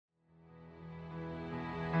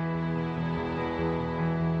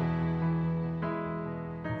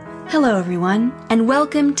Hello, everyone, and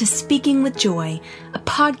welcome to Speaking with Joy, a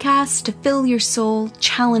podcast to fill your soul,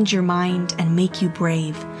 challenge your mind, and make you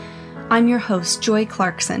brave. I'm your host, Joy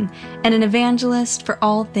Clarkson, and an evangelist for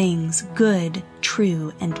all things good,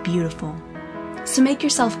 true, and beautiful. So make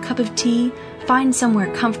yourself a cup of tea, find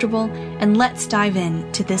somewhere comfortable, and let's dive in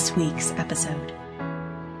to this week's episode.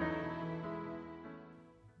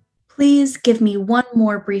 Please give me one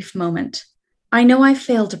more brief moment. I know I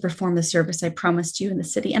failed to perform the service I promised you in the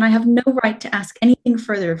city, and I have no right to ask anything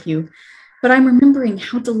further of you, but I'm remembering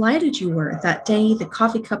how delighted you were that day the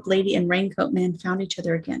coffee cup lady and raincoat man found each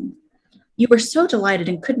other again. You were so delighted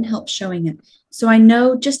and couldn't help showing it, so I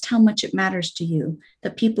know just how much it matters to you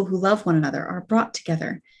that people who love one another are brought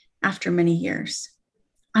together after many years.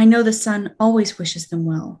 I know the sun always wishes them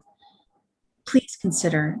well. Please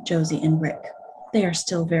consider Josie and Rick. They are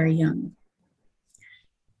still very young.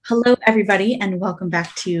 Hello, everybody, and welcome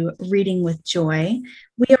back to Reading with Joy.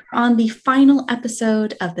 We are on the final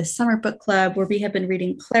episode of the Summer Book Club, where we have been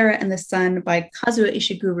reading Klara and the Sun by Kazuo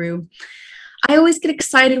Ishiguro. I always get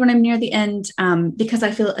excited when I'm near the end because I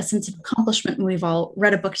feel a sense of accomplishment when we've all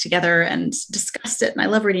read a book together and discussed it, and I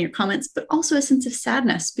love reading your comments, but also a sense of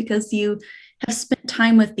sadness because you have spent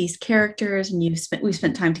time with these characters and we've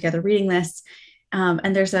spent time together reading this,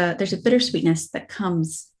 and there's a bittersweetness that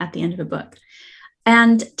comes at the end of a book.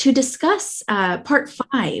 And to discuss part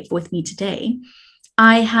 5 with me today,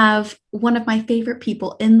 I have one of my favorite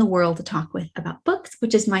people in the world to talk with about books,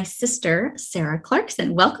 which is my sister, Sarah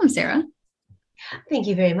Clarkson. Welcome, Sarah. Thank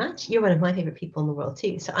you very much. You're one of my favorite people in the world,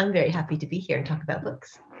 too. So I'm very happy to be here and talk about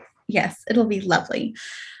books. Yes, it'll be lovely.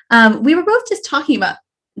 We were both just talking about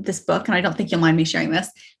this book, and I don't think you'll mind me sharing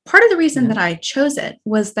this. Part of the reason that I chose it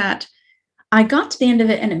was that I got to the end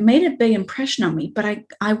of it, and it made a big impression on me, but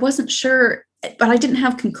I wasn't sure. But I didn't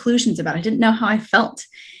have conclusions about it. I didn't know how I felt.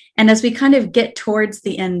 And as we kind of get towards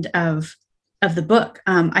the end of the book,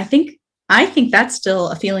 I think that's still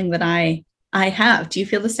a feeling that I have. Do you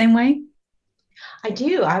feel the same way? I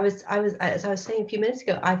do. As I was saying a few minutes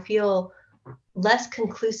ago, I feel less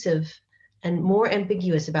conclusive and more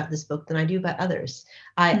ambiguous about this book than I do about others.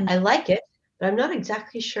 I like it, but I'm not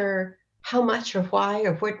exactly sure how much or why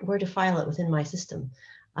or where to file it within my system.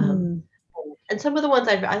 And some of the ones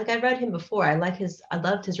I read him before. I loved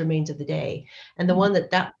his Remains of the Day, and the one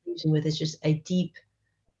that leaves me with is just a deep,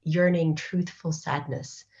 yearning, truthful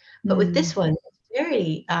sadness. But with this one, it's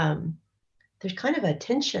very there's kind of a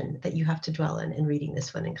tension that you have to dwell in reading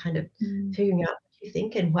this one and kind of figuring out what you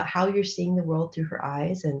think and how you're seeing the world through her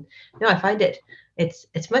eyes. And I find it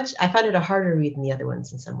a harder read than the other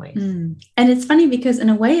ones in some ways. And it's funny because in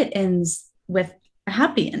a way it ends with a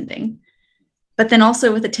happy ending, but then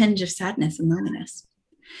also with a tinge of sadness and loneliness.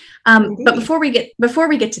 But before we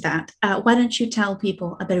get to that, why don't you tell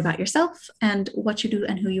people a bit about yourself and what you do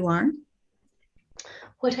and who you are?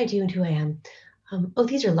 What I do and who I am.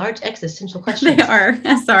 These are large existential questions. They are.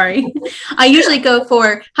 Sorry. I usually go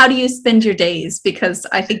for how do you spend your days, because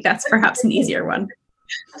I think that's perhaps an easier one.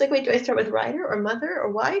 I was like, wait, do I start with writer or mother or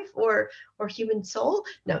wife or human soul?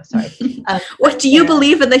 No, sorry. What do you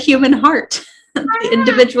believe in the human heart? The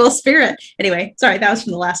individual spirit. Anyway, sorry, that was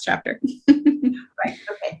from the last chapter. Right.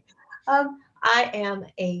 Okay. I am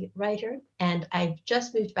a writer, and I've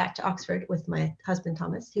just moved back to Oxford with my husband,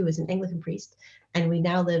 Thomas, who is an Anglican priest. And we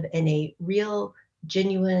now live in a real,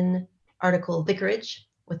 genuine article vicarage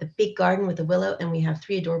with a big garden with a willow. And we have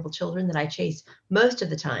 3 adorable children that I chase most of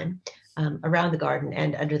the time around the garden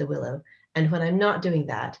and under the willow. And when I'm not doing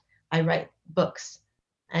that, I write books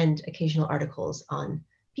and occasional articles on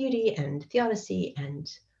beauty and theodicy and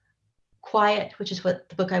quiet, which is what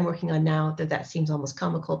the book I'm working on now, though that seems almost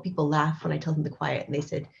comical. People laugh when I tell them the quiet, and they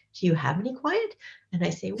said, do you have any quiet? And I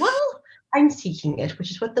say, well, I'm seeking it,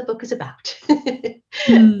 which is what the book is about. So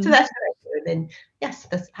that's what I do. And then, yes,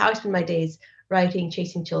 that's how I spend my days: writing,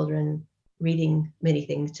 chasing children, reading many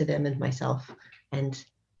things to them and myself, and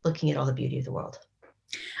looking at all the beauty of the world.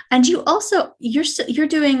 And you also, you're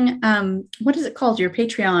doing, what is it called? Your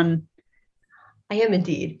Patreon. I am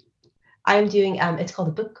indeed. I am doing, it's called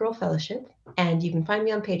the Book Girl Fellowship, and you can find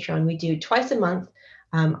me on Patreon. We do twice a month.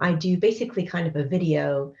 I do basically kind of a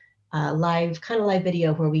video, live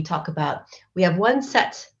video where we talk about, we have one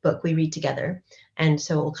set book we read together. And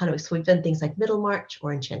so we've done things like Middlemarch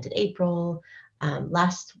or Enchanted April.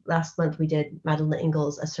 Last month we did Madeline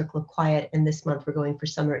Ingles' A Circle of Quiet. And this month we're going for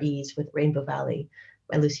Summer Ease with Rainbow Valley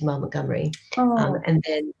by Lucy Maud Montgomery. And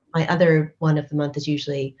then my other one of the month is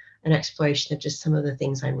usually an exploration of just some of the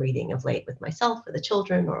things I'm reading of late with myself or the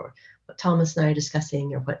children, or what Thomas and I are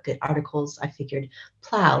discussing, or what good articles I figured.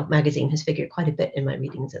 Plow magazine has figured quite a bit in my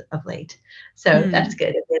readings of late. So that's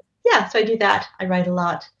good. Yeah, so I do that. I write a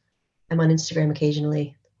lot. I'm on Instagram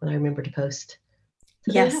occasionally when I remember to post.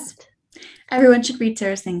 So there you have Yes, it. everyone should read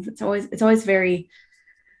Sarah's things. It's always very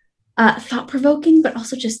thought-provoking, but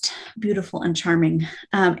also just beautiful and charming.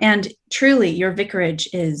 And truly, your vicarage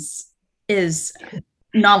is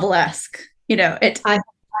novelesque. You know, it I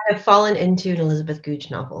have fallen into an Elizabeth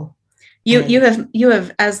Gooch novel. you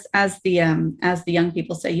have as the young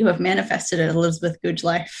people say, you have manifested an Elizabeth Gooch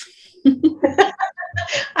life.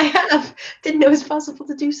 I have. Didn't know it was possible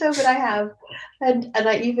to do so, but I have. And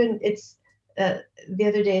I even the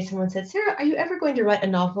other day someone said, Sarah, are you ever going to write a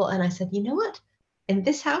novel? And I said, you know what? In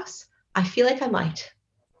this house, I feel like I might.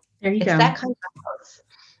 There you It's go. that kind of house.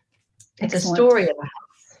 It's a Excellent. story of a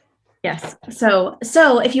house. Yes. So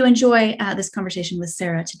if you enjoy this conversation with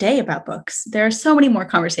Sarah today about books, there are so many more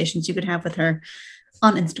conversations you could have with her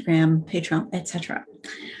on Instagram, Patreon, etc.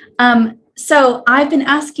 So I've been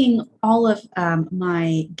asking all of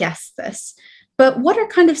my guests this, but what are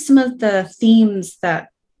kind of some of the themes that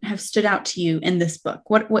have stood out to you in this book?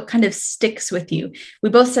 What kind of sticks with you? We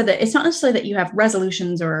both said that it's not necessarily that you have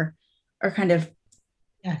resolutions or kind of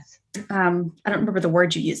Yes. I don't remember the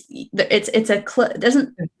word you used. It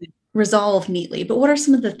doesn't resolve neatly, but what are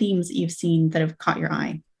some of the themes that you've seen that have caught your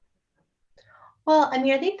eye? Well, I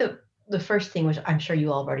mean, I think the first thing, which I'm sure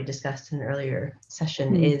you all have already discussed in an earlier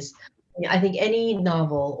session, Hmm. is I think any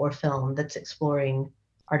novel or film that's exploring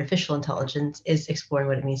artificial intelligence is exploring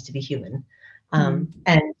what it means to be human. And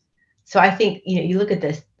so I think, you look at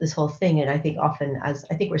this whole thing, and I think often, as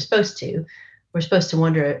I think we're supposed to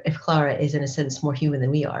wonder if Klara is in a sense more human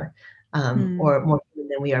than we are, Hmm. or more human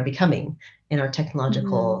than we are becoming in our Hmm.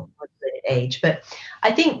 technological age. But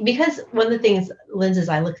I think because one of the lenses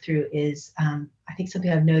I look through is, I think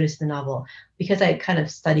something I've noticed in the novel, because I kind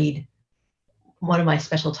of studied, one of my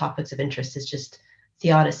special topics of interest is just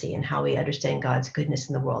theodicy and how we understand God's goodness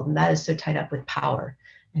in the world. And that is so tied up with power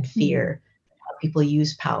and Hmm. fear, how people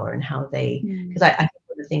use power and how they, Hmm. because I think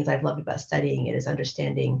one of the things I've loved about studying it is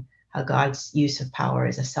understanding how God's use of power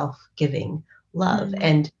is a self-giving love. Hmm.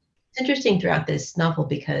 And it's interesting throughout this novel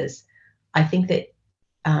because I think that,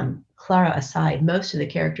 Klara aside, most of the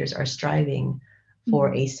characters are striving for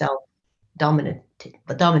Hmm. a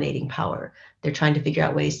dominating power. They're trying to figure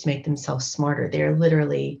out ways to make themselves smarter. They're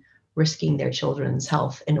literally risking their children's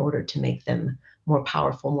health in order to make them more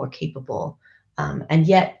powerful, more capable. And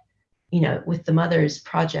yet, with the mother's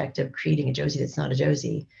project of creating a Josie that's not a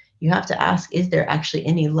Josie, you have to ask, is there actually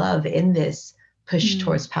any love in this push Hmm.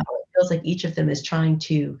 towards power? It feels like each of them is trying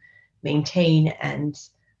to maintain and,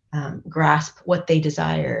 grasp what they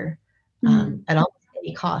desire, Hmm. at almost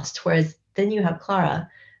any cost. Whereas then you have Klara,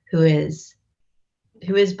 who is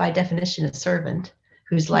by definition a servant,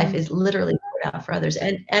 whose life Hmm. is literally poured out for others,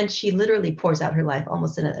 and she literally pours out her life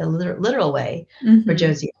almost in a literal way for Hmm.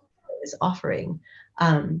 Josie is offering.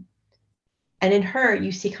 Um, and in her,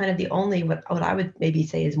 you see kind of the only, what I would maybe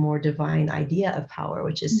say is more divine idea of power,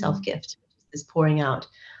 which is Hmm. self-gift, is pouring out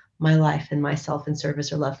my life and myself in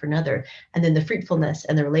service or love for another. And then the fruitfulness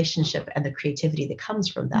and the relationship and the creativity that comes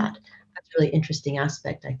from that. That's a really interesting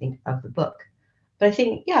aspect, I think, of the book. But I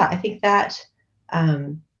think, yeah,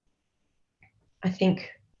 um, I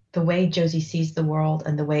think the way Josie sees the world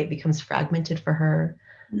and the way it becomes fragmented for her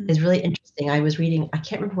Hmm. is really interesting. I was reading, I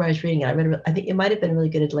can't remember where I was reading it. I think it might have been a really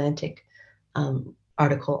good Atlantic,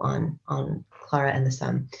 article on Klara and the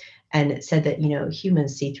Sun, and it said that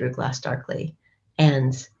humans see through a glass darkly,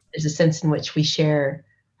 and there's a sense in which we share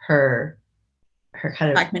her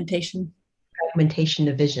kind of Fragmentation. fragmentation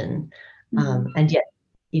of vision, Hmm. and yet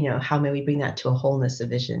how may we bring that to a wholeness of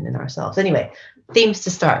vision in ourselves? Anyway, themes to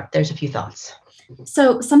start. There's a few thoughts.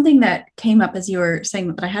 So something that came up as you were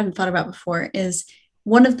saying that I hadn't thought about before is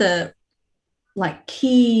one of the like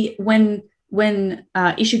key when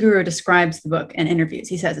Ishiguro describes the book in interviews,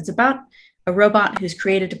 he says it's about a robot who's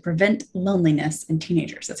created to prevent loneliness in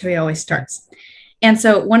teenagers. That's how he always starts. And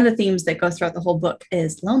so one of the themes that goes throughout the whole book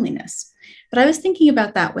is loneliness. But I was thinking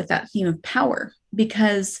about that with that theme of power,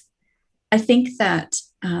 because I think that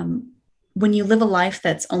when you live a life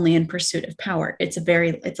that's only in pursuit of power, it's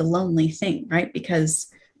a lonely thing, right? Because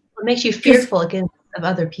It makes you because fearful again of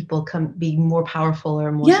other people being more powerful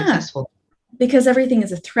or more yeah, successful. because everything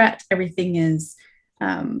is a threat. Everything is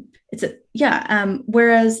it's a yeah.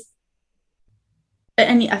 Whereas,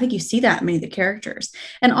 and I think you see that in many of the characters,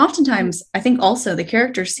 and oftentimes I think also the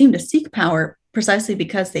characters seem to seek power precisely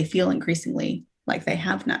because they feel increasingly like they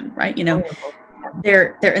have none, right? Vulnerable.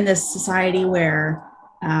 They're in this society where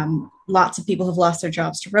lots of people have lost their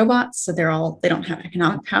jobs to robots, so they don't have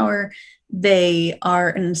economic power. They are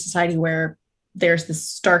in a society where there's this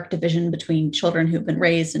stark division between children who've been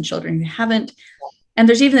raised and children who haven't, and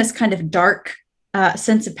there's even this kind of dark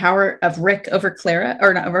sense of power of Rick over Klara,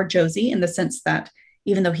 or not over Josie, in the sense that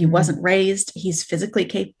even though he wasn't raised, he's physically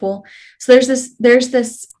capable. So there's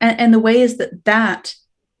this, and the way is that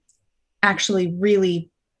actually really,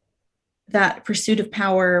 that pursuit of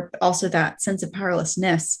power, but also that sense of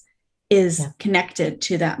powerlessness is connected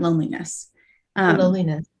to that loneliness.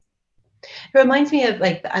 Loneliness. It reminds me of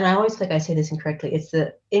like, and I always like I say this incorrectly. It's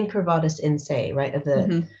the incurvatus in se, right? Of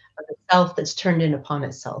the self that's turned in upon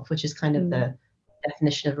itself, which is kind of the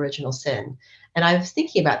definition of original sin. And I was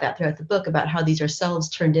thinking about that throughout the book, about how these are selves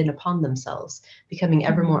turned in upon themselves, becoming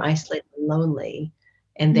ever more isolated and lonely,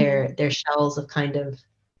 and their shells of kind of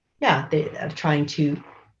of trying to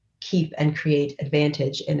keep and create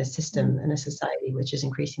advantage in a system and a society which is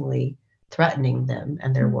increasingly threatening them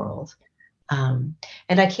and their world. And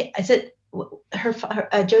I can't. I said her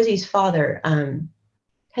Josie's father.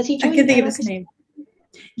 Has he joined? I can think of his name.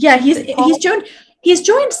 Yeah, he's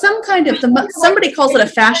joined some kind of somebody calls it a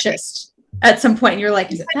fascist at some point, and you're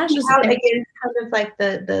like, is it fascist? Again, kind of like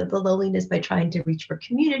the loneliness by trying to reach for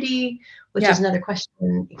community, which is another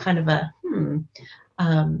question. Kind of a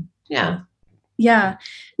Yeah,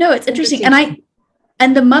 no, it's interesting,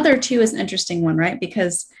 and the mother too is an interesting one, right?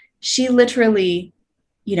 Because she literally,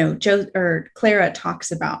 Klara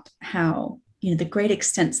talks about how the great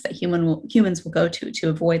extents that humans will go to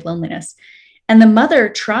avoid loneliness. And the mother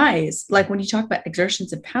tries, like when you talk about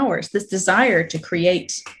exertions of powers, this desire to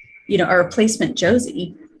create, a replacement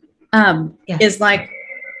Josie, is like,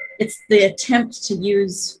 it's the attempt to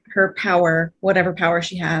use her power, whatever power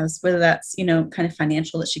she has, whether that's, kind of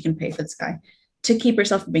financial that she can pay for this guy, to keep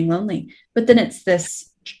herself from being lonely. But then it's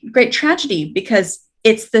this great tragedy, because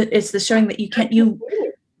it's the showing that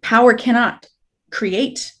power cannot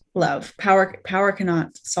create love. Power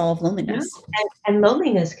cannot solve loneliness. And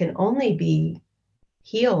loneliness can only be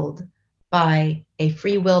healed by a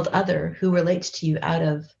free-willed other who relates to you out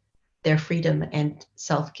of their freedom and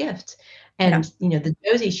self-gift. And the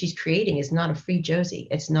Josie she's creating is not a free Josie.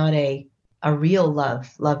 It's not a real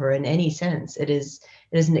lover in any sense. It is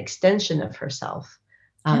an extension of herself.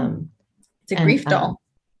 It's a grief doll.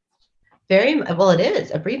 Very well, it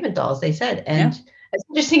is a bereavement doll, as they said. And it's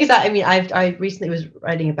interesting is that, I recently was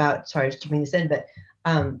writing about, sorry to bring this in, but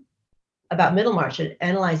about Middlemarch and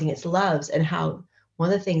analyzing its loves, and how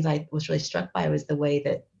one of the things I was really struck by was the way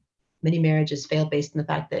that many marriages fail based on the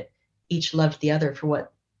fact that each loved the other for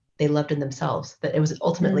what they loved in themselves, that it was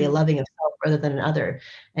ultimately a loving of self rather than an other.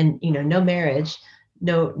 And no marriage,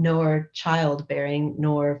 nor childbearing,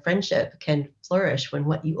 nor friendship can flourish when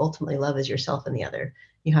what you ultimately love is yourself and the other.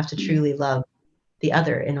 You have to truly love the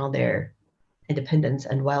other in all their independence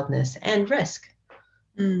and wildness and risk.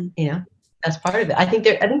 That's part of it. I think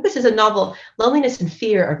this is a novel. Loneliness and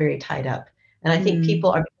fear are very tied up, and I think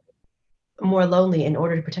people are more lonely in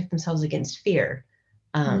order to protect themselves against fear.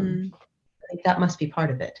 I think that must be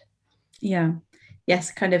part of it.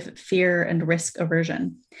 Yes, kind of fear and risk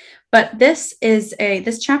aversion. But this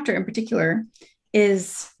chapter in particular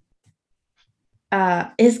is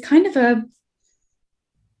kind of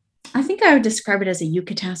I think I would describe it as a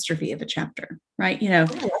eucatastrophe of a chapter, right?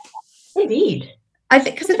 Indeed. I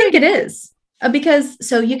think it is, because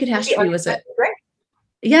eucatastrophe was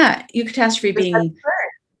eucatastrophe being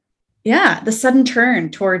the sudden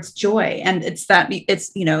turn towards joy. And it's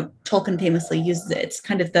Tolkien famously uses it. It's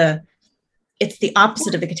kind of it's the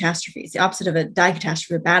opposite of a catastrophe. It's the opposite of a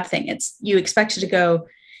dicatastrophe, a bad thing. It's, you expect it to go,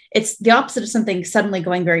 it's the opposite of something suddenly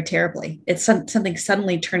going very terribly. It's something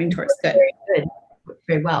suddenly turning towards good. Very good.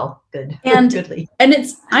 Very well. Good. And Goodly. And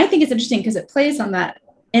I think it's interesting because it plays on that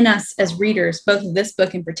in us as readers, both of this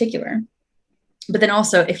book in particular, but then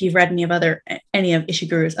also if you've read any of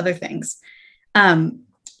Ishiguro's other things,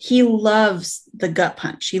 he loves the gut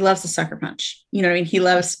punch. He loves the sucker punch. You know what I mean?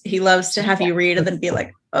 He loves to have you read and then be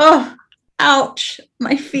like, oh, ouch,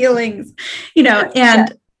 my feelings,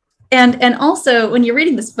 and also when you're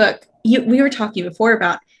reading this book, we were talking before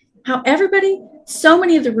about how so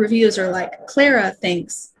many of the reviews are like, Klara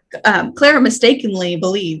Klara mistakenly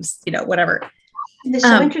believes, whatever. And it's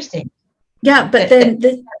so interesting. Yeah, but then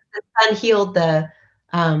the son healed the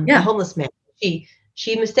homeless man.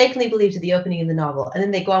 She mistakenly believed at the opening of the novel, and then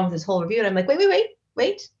they go on with this whole review, and I'm like,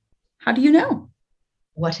 wait. How do you know?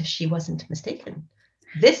 What if she wasn't mistaken?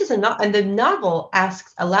 This is and the novel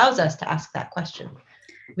allows us to ask that question.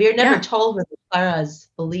 We are never told with Clara's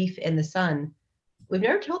belief in the son. We've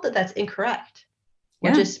never told that that's incorrect.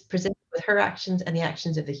 We're just presented with her actions and the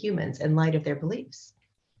actions of the humans in light of their beliefs.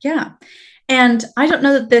 Yeah. And I don't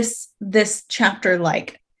know that this chapter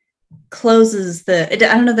closes I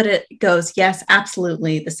don't know that it goes, yes,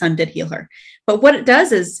 absolutely, the son did heal her. But what it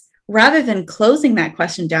does is rather than closing that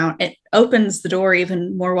question down, it opens the door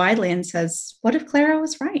even more widely and says, what if Klara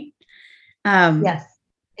was right? Yes.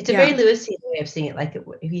 It's a very Lewisian way of seeing it. Like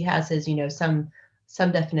he has his,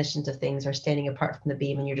 some definitions of things are standing apart from the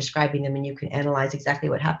beam and you're describing them and you can analyze exactly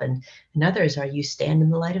what happened. And others are you stand in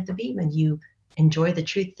the light of the beam and you enjoy the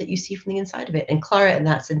truth that you see from the inside of it. And Klara, in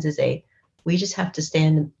that sense, we just have to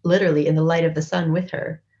stand literally in the light of the sun with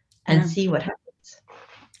her and see what happens.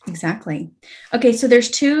 Exactly. Okay, so there's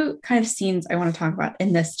two kind of scenes I want to talk about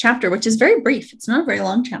in this chapter, which is very brief. It's not a very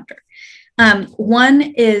long chapter. One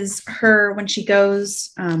is her when she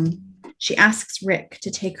goes, she asks Rick to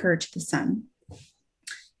take her to the sun.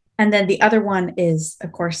 And then the other one is,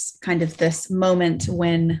 of course, kind of this moment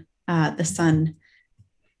when the sun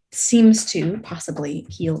seems to possibly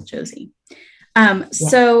heal Josie.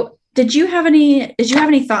 So did you have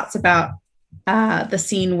any thoughts about the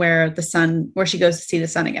scene where she goes to see the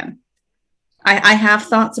sun again? I have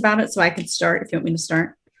thoughts about it, so I can start if you want me to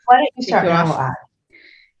start. Why don't you start off?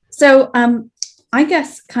 So I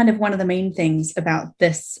guess kind of one of the main things about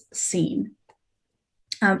this scene,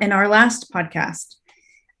 in our last podcast,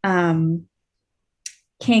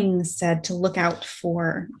 King said to look out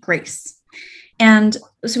for grace. And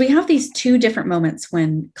so we have these two different moments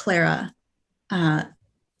when Klara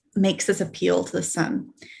makes this appeal to the sun.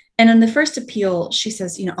 And in the first appeal, she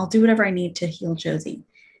says, I'll do whatever I need to heal Josie.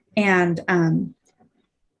 And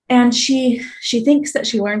she thinks that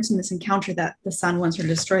she learns in this encounter that the sun wants her to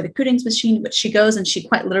destroy the Kuding's machine, but she goes and she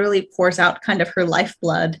quite literally pours out kind of her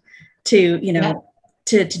lifeblood to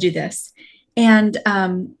do this. And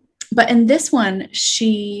but in this one,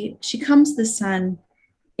 she comes to the sun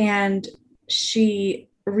and she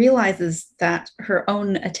realizes that her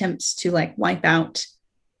own attempts to like wipe out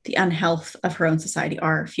the unhealth of her own society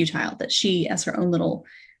are futile, that she, as her own little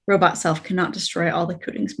robot self, cannot destroy all the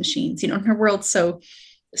Kuding's machines. And her world's so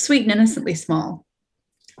sweet and innocently small.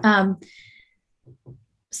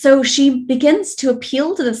 So she begins to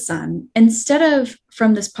appeal to the sun instead of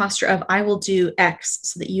from this posture of I will do X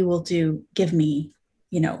so that you will give me,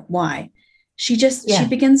 Y. She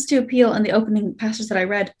begins to appeal in the opening passage that I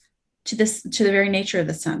read to the very nature of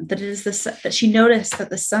the sun, that it is that she noticed that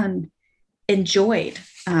the sun enjoyed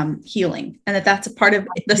healing and that's a part of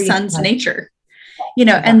the sun's nature.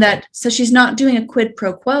 And that, so she's not doing a quid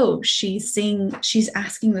pro quo. She's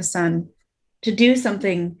asking the sun to do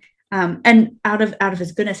something, and out of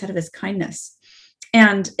his goodness, out of his kindness.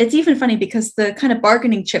 And it's even funny because the kind of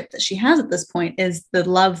bargaining chip that she has at this point is the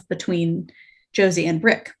love between Josie and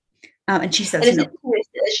Rick. And she says,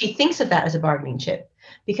 she thinks of that as a bargaining chip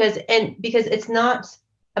because it's not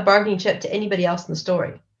a bargaining chip to anybody else in the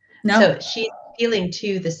story. No. So she's appealing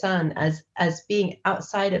to the sun as being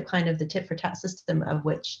outside of kind of the tit for tat system of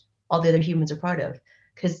which all the other humans are part of,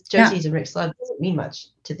 because Josie's and Rick's love doesn't mean much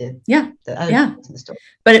to the other humans in the story.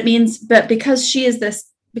 But because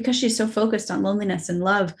she's so focused on loneliness and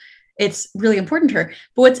love, it's really important to her.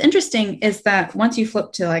 But what's interesting is that once you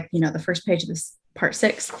flip to the first page of this part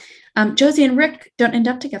 6, Josie and Rick don't end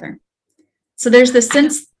up together. So there's this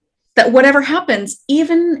sense that whatever happens,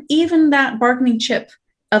 even that bargaining chip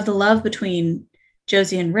of the love between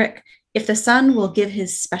Josie and Rick, if the sun will give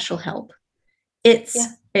his special help, it's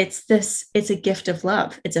a gift of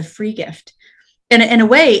love. It's a free gift. And in a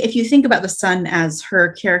way, if you think about the sun as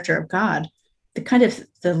her character of God, the kind of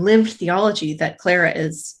the lived theology that Klara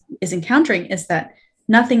is encountering is that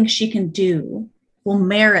nothing she can do will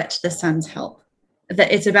merit the sun's help.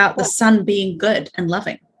 That it's about the sun being good and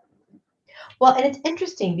loving. Well, and it's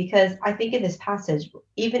interesting because I think in this passage,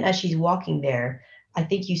 even as she's walking there, I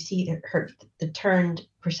think you see the turned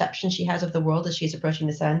perception she has of the world as she's approaching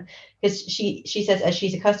the sun. Because she says, as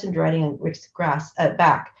she's accustomed to riding on Rick's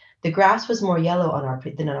back, the grass was more yellow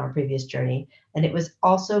than on our previous journey, and it was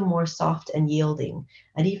also more soft and yielding.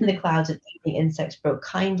 And even the clouds of evening insects broke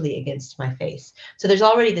kindly against my face. So there's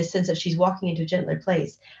already this sense of she's walking into a gentler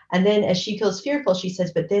place. And then as she feels fearful, she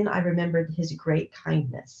says, but then I remembered his great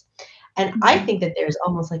kindness. And I think that there's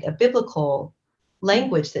almost like a biblical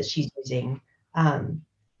language that she's using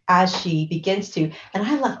as she begins to, and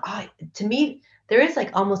I love, to me, there is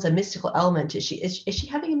like almost a mystical element to is she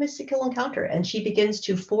having a mystical encounter, and she begins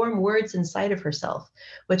to form words inside of herself,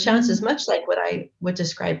 which sounds as much like what I would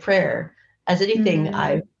describe prayer as anything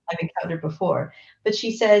I've encountered before. But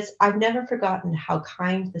she says, I've never forgotten how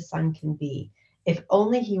kind the sun can be, if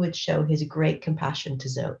only he would show his great compassion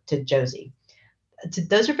to Josie.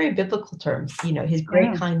 Those are very biblical terms, his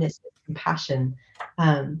great kindness and compassion.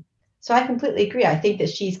 So I completely agree. I think that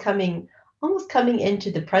she's almost coming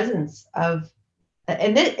into the presence of,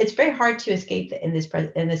 and it's very hard to escape that in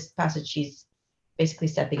this passage, she's basically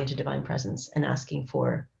stepping into divine presence and asking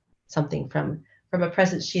for something from a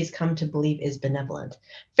presence she has come to believe is benevolent.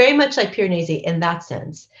 Very much like Piranesi in that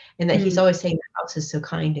sense, in that he's always saying the house is so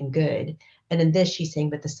kind and good. And in this, she's saying,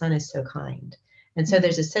 but the sun is so kind. And so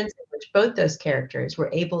there's a sense in which both those characters were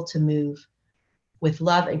able to move with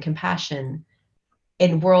love and compassion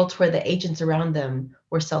in worlds where the agents around them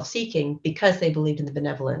were self-seeking because they believed in the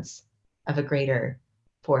benevolence of a greater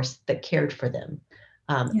force that cared for them,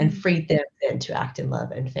 and freed them then to act in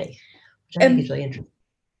love and faith, which I think is really interesting.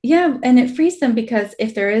 Yeah, and it frees them because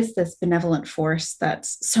if there is this benevolent force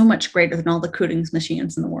that's so much greater than all the Kudings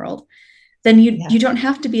machines in the world, then you don't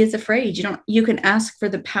have to be as afraid. You can ask for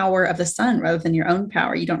the power of the sun rather than your own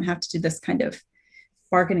power. You don't have to do this kind of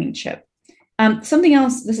bargaining chip. Something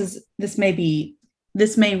else. This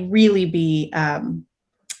may really be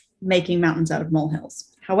making mountains out of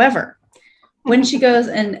molehills. However, when she goes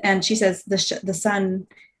and she says the sun.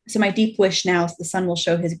 So my deep wish now is the sun will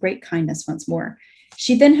show his great kindness once more.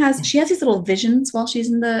 She has these little visions while she's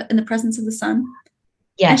in the presence of the sun.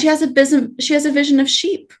 Yes. And she has a vision of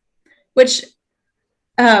sheep, which,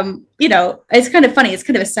 it's kind of funny. It's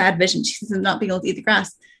kind of a sad vision. She's not being able to eat the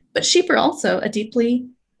grass, but sheep are also a deeply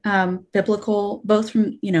biblical, both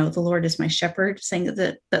from, the Lord is my shepherd, saying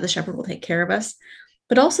that the shepherd will take care of us,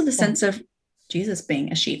 but also the sense of Jesus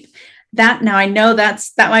being a sheep. That now I know that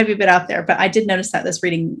might be a bit out there, but I did notice that this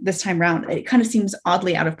reading this time around, it kind of seems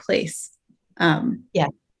oddly out of place.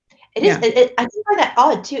 It is. I do find that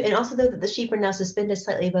odd too, and also that the sheep are now suspended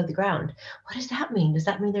slightly above the ground. What does that mean? Does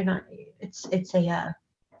that mean they're not? It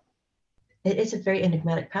is a very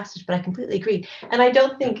enigmatic passage, but I completely agree. And I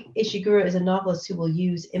don't think Ishiguro is a novelist who will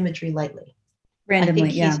use imagery lightly.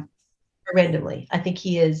 Randomly, randomly. I think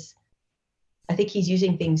he's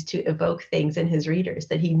using things to evoke things in his readers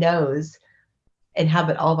that he knows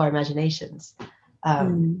inhabit all of our imaginations.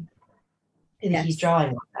 He's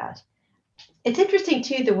drawing on that. It's interesting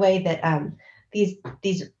too, the way that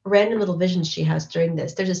these random little visions she has during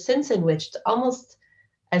this. There's a sense in which it's almost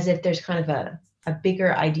as if there's kind of a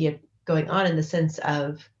bigger idea going on, in the sense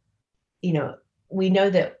of, we know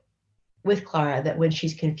that with Klara, that when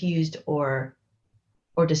she's confused or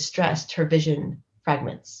distressed, her vision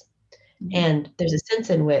fragments. And there's a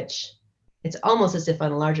sense in which it's almost as if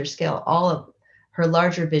on a larger scale, all of her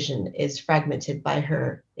larger vision is fragmented by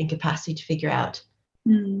her incapacity to figure out,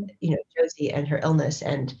 Josie and her illness.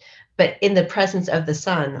 But in the presence of the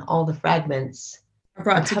sun, all the fragments are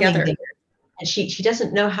brought together. And she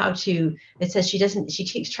doesn't know how to, it says she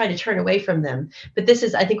keeps trying to turn away from them. But this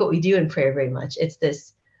is, I think, what we do in prayer very much. It's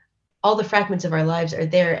this, all the fragments of our lives are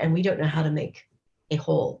there, and we don't know how to make a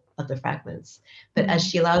whole of the fragments. But as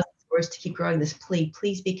she allows words to keep growing, this plea,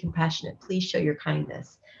 please be compassionate, please show your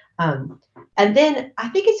kindness. And then I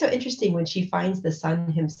think it's so interesting when she finds the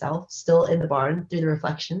sun himself still in the barn through the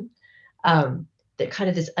reflection, that kind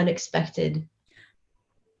of this unexpected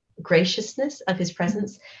graciousness of his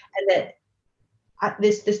presence. And that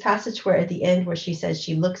this passage where at the end where she says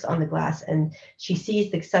she looks on the glass and she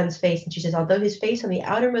sees the sun's face, and she says, although his face on the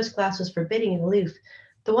outermost glass was forbidding and aloof,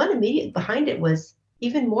 the one immediately behind it was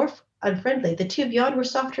even more unfriendly. The two beyond were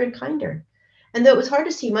softer and kinder. And though it was hard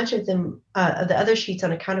to see much of them, of the other sheets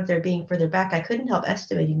on account of their being further back, I couldn't help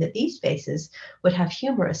estimating that these faces would have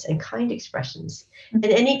humorous and kind expressions. In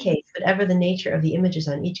any case, whatever the nature of the images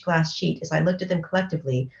on each glass sheet, as I looked at them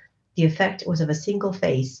collectively, the effect was of a single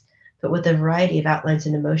face, but with a variety of outlines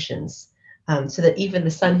and emotions, so that even the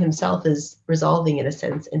sun himself is resolving, in a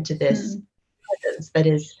sense, into this presence that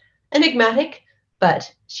is enigmatic,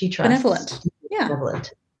 but she trusts. Benevolent. Yeah.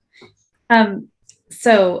 Benevolent.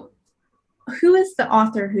 So who is the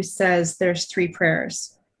author who says there's three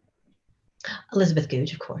prayers? Elizabeth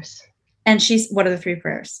Googe, of course. And what are the three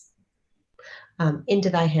prayers? Into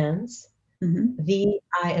thy hands, thee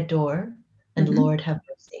I adore, and Lord have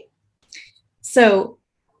mercy. So,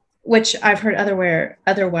 which I've heard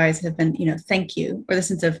otherwise have been, thank you, or the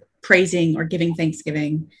sense of praising or giving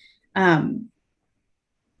thanksgiving.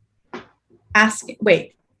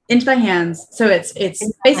 Into thy hands. So it's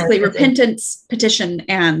basically repentance, petition,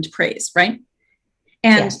 and praise, right?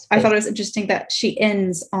 And yes, I thought it was interesting that she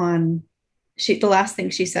ends on, the last thing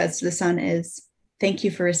she says to the sun is, thank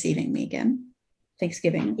you for receiving me again.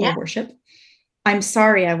 Thanksgiving or worship. I'm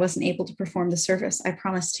sorry I wasn't able to perform the service I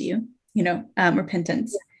promised to you,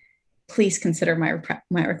 repentance. Please consider my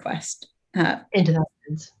request. Into that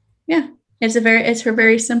hands. Yeah. It's her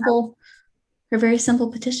very simple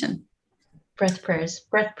petition. Breath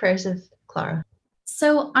prayers of Klara.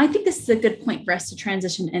 So I think this is a good point for us to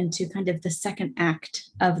transition into kind of the second act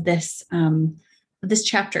of this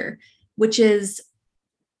chapter, which is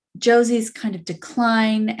Josie's kind of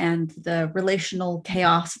decline and the relational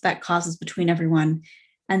chaos that causes between everyone.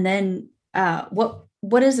 and then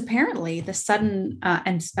what is apparently the sudden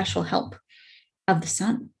and special help of the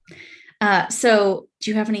sun. So do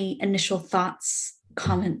you have any initial thoughts,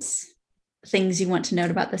 comments, things you want to note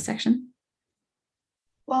about this section?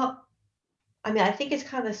 Well, I mean, I think it's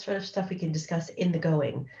kind of the sort of stuff we can discuss in the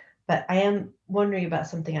going, but I am wondering about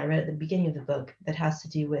something I read at the beginning of the book that has to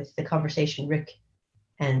do with the conversation Rick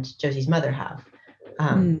and Josie's mother have.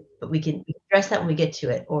 But we can address that when we get to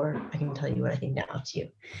it, or I can tell you what I think now. Up to you.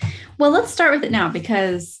 Well, let's start with it now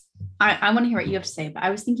because I want to hear what you have to say. But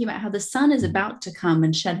I was thinking about how the sun is about to come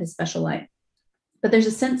and shed his special light. But there's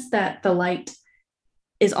a sense that the light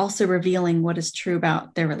is also revealing what is true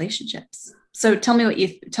about their relationships. So tell me what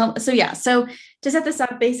you tell. So yeah, so to set this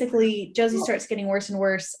up, basically Josie starts getting worse and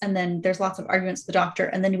worse, and then there's lots of arguments with the doctor,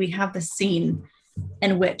 and then we have the scene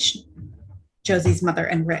in which Josie's mother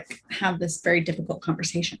and Rick have this very difficult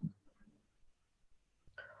conversation.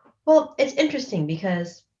 Well, it's interesting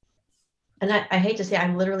because, and I hate to say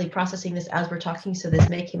I'm literally processing this as we're talking, so this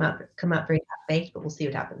may come out very half-baked, but we'll see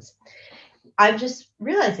what happens. I'm just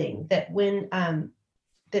realizing that when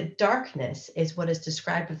that darkness is what is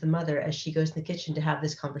described of the mother as she goes in the kitchen to have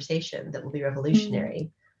this conversation that will be revolutionary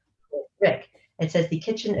with Rick. It says the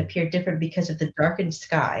kitchen appeared different because of the darkened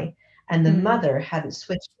sky, and the mother hadn't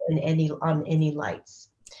switched on any lights.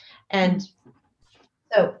 And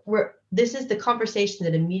so this is the conversation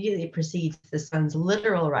that immediately precedes the sun's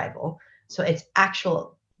literal arrival. So it's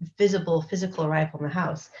actual visible physical arrival in the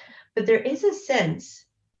house. But there is a sense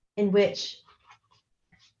in which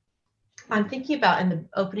I'm thinking about in the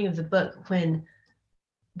opening of the book when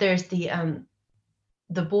there's the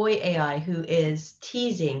boy AI who is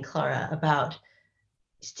teasing Klara about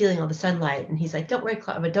stealing all the sunlight, and he's like, "Don't worry,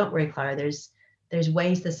 Klara, but don't worry, Klara. There's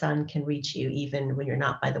ways the sun can reach you even when you're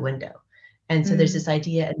not by the window." And so there's this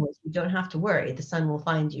idea in which you don't have to worry. The sun will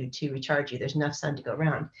find you to recharge you. There's enough sun to go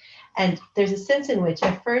around. And there's a sense in which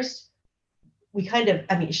at first we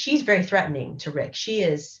she's very threatening to Rick. She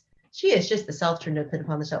is just the self turned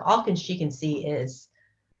upon the show. All she can see is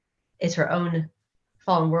her own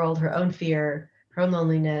fallen world, her own fear, her own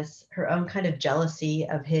loneliness, her own kind of jealousy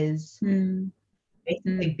of his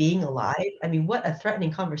basically being alive. I mean, what a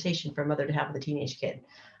threatening conversation for a mother to have with a teenage kid.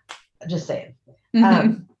 I'm just saying.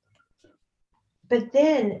 But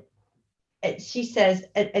then she says,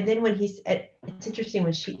 and then when it's interesting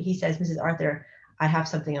when he says, "Mrs. Arthur, I have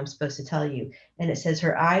something I'm supposed to tell you." And it says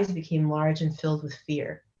her eyes became large and filled with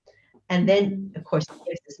fear. And then, of course, he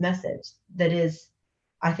gives this message that is,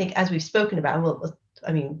 I think, as we've spoken about,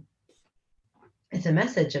 it's a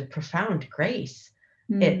message of profound grace.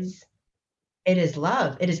 It is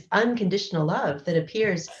love. It is unconditional love that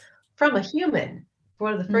appears from a human for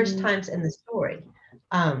one of the first times in the story.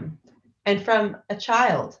 And from a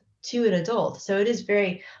child to an adult. So it is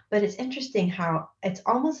but it's interesting how it's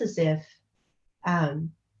almost as if,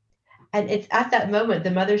 and it's at that moment,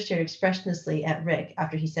 the mother stared expressionlessly at Rick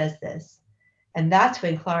after he says this. And that's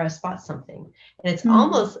when Klara spots something. And it's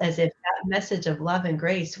almost as if that message of love and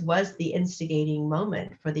grace was the instigating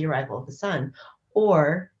moment for the arrival of the sun.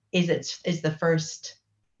 Or is the first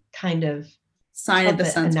kind of sign of the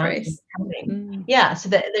sun's grace. Yeah. So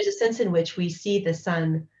that there's a sense in which we see the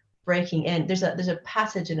sun breaking in. There's a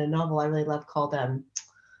passage in a novel I really love called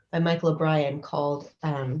by Michael O'Brien called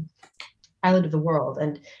Island of the World,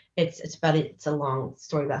 and it's a long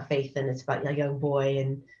story about faith, and it's about a young boy.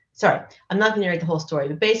 And sorry, I'm not going to narrate the whole story,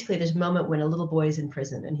 but basically there's a moment when a little boy is in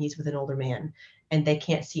prison and he's with an older man, and they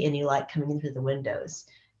can't see any light coming in through the windows,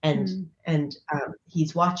 and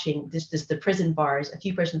he's watching the prison bars. A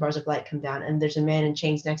few prison bars of light come down, and there's a man in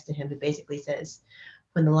chains next to him who basically says,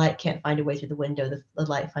 when the light can't find a way through the window, the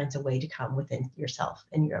light finds a way to come within yourself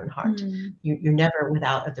and your own heart. You're never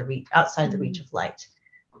outside the reach of light.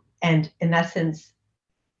 And in that sense,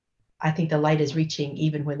 I think the light is reaching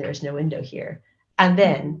even when there is no window here. And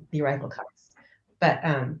then the arrival comes. But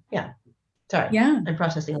yeah, sorry. Yeah, I'm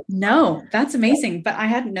processing. No, that's amazing. But I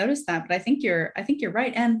hadn't noticed that. But I think you're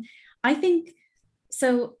right. And I think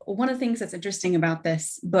so. One of the things that's interesting about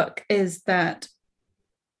this book is that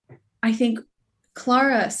I think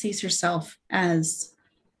Klara sees herself as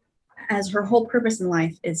her whole purpose in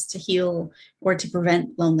life is to heal or to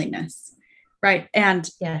prevent loneliness, right? And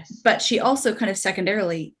yes, but she also kind of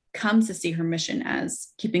secondarily comes to see her mission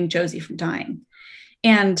as keeping Josie from dying.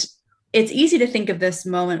 And it's easy to think of this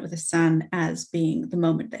moment with the sun as being the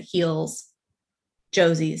moment that heals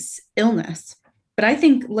Josie's illness. But I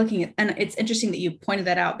think and it's interesting that you pointed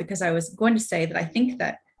that out, because I was going to say that I think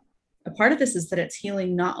that a part of this is that it's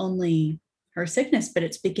healing not only her sickness, but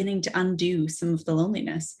it's beginning to undo some of the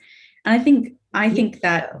loneliness. And I think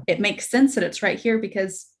that it makes sense that it's right here,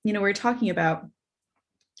 because, we're talking about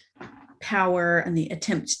power and the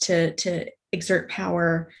attempt to exert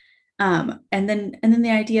power. And then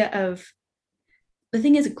the idea of, the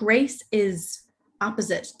thing is, grace is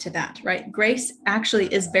opposite to that, right? Grace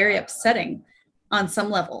actually is very upsetting on some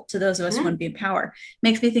level to those of us who want to be in power.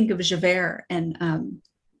 Makes me think of Javert and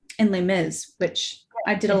in Les Mis, which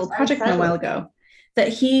I did a little project on a while ago,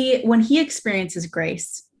 that when he experiences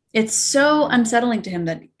grace, it's so unsettling to him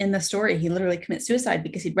that in the story he literally commits suicide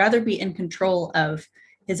because he'd rather be in control of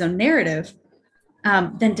his own narrative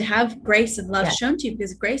than to have grace and love shown to you,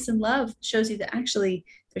 because grace and love shows you that actually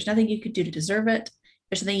there's nothing you could do to deserve it.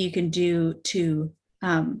 There's nothing you can do to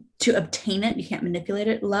obtain it. You can't manipulate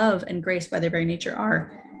it. Love and grace by their very nature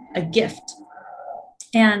are a gift.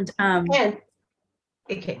 And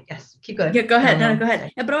okay, yes, keep going. Yeah, go ahead. No, go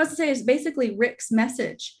ahead. Yeah, but I was to say is basically Rick's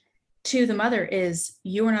message to the mother is,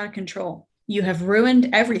 you are not in control. You have ruined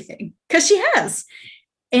everything, because she has,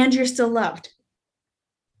 and you're still loved.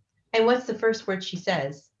 And what's the first word she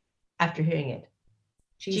says after hearing it?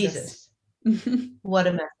 Jesus. What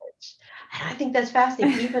a message. And I think that's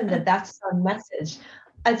fascinating, even that's a message,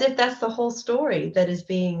 as if that's the whole story that is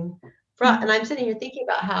being brought. And I'm sitting here thinking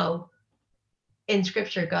about how in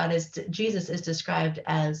scripture, Jesus is described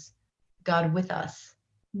as God with us.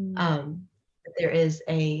 I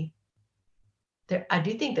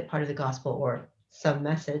do think that part of the gospel, or some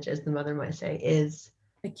message, as the mother might say, is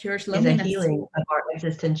a healing of our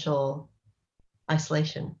existential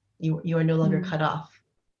isolation. You are no longer cut off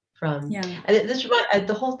from. And this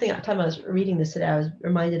the whole thing. Time I was reading this today, I was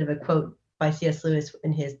reminded of a quote by C.S. Lewis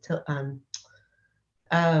in his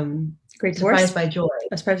Great Surprised by Joy.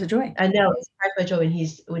 Surprised by Joy. I know, Surprised by Joy,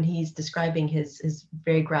 when he's describing his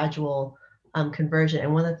very gradual conversion.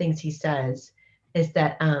 And one of the things he says is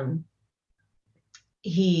that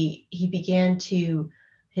he began to,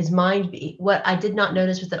 his mind, what I did not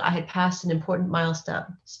notice was that I had passed an important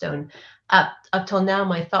milestone. Up till now,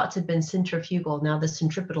 my thoughts had been centrifugal. Now the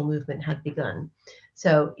centripetal movement had begun.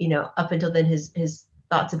 So, up until then, his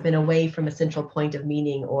thoughts have been away from a central point of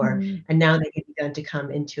meaning, and now they had begun to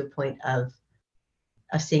come into a point of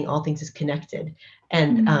seeing all things as connected.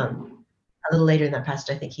 And a little later in that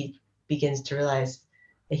passage, I think he begins to realize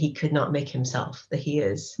that he could not make himself, that he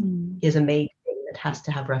is a made thing that has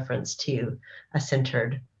to have reference to a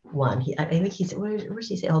centered one. I think he said, where does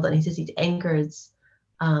he say? Hold on. He says he anchors.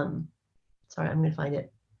 Sorry, I'm going to find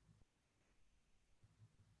it.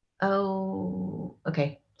 Oh,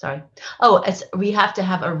 okay. Sorry. Oh, we have to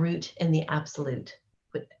have a root in the absolute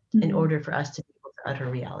in order for us to be able to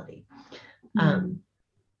utter reality. And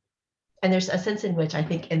there's a sense in which I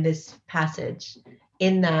think in this passage,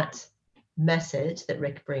 in that message that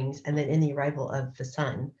Rick brings, and then in the arrival of the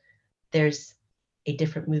son, there's a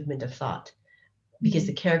different movement of thought, because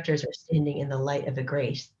the characters are standing in the light of a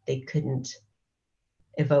grace they couldn't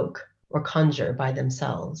evoke or conjure by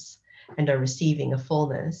themselves, and are receiving a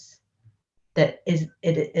fullness that is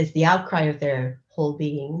the outcry of their whole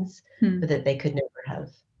beings, but that they could never have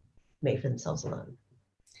made for themselves alone.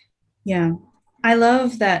 Yeah. I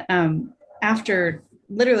love that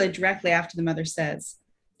literally directly after the mother says,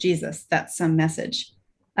 Jesus, that's some message,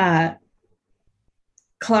 Klara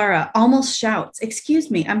almost shouts,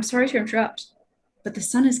 excuse me, I'm sorry to interrupt, but the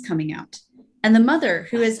sun is coming out. And the mother,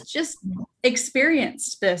 who has just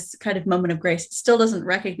experienced this kind of moment of grace, still doesn't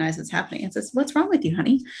recognize what's happening and says, what's wrong with you,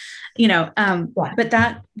 honey? But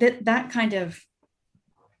that kind of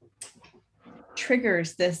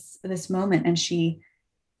triggers this moment, and she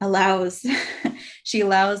allows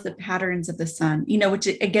the patterns of the sun, which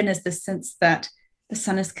again is the sense that the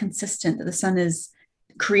sun is consistent, that the sun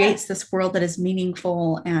creates this world that is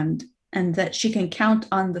meaningful, and that she can count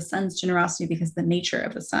on the sun's generosity because of the nature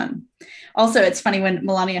of the sun. Also, it's funny when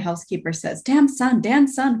Melania Housekeeper says, damn sun,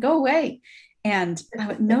 go away. And I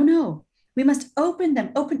went, no, we must open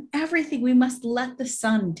everything. We must let the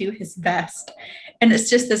sun do his best. And it's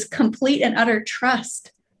just this complete and utter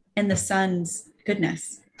trust in the sun's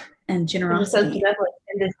goodness and generosity.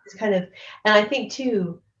 And this kind of, and I think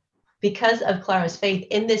too, because of Klara's faith,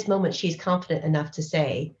 in this moment, she's confident enough to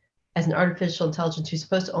say, as an artificial intelligence who's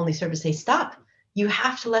supposed to only serve, to say, stop, you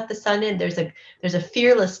have to let the sun in. There's a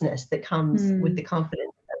fearlessness that comes with the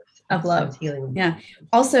confidence of love, healing. Yeah.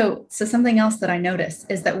 Also, so something else that I notice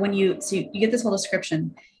is that when you get this whole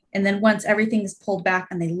description, and then once everything's pulled back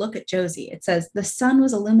and they look at Josie, it says the sun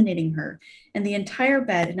was illuminating her and the entire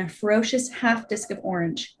bed in a ferocious half disc of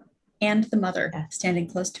orange, and the mother standing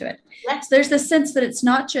close to it. Yes. So there's this sense that it's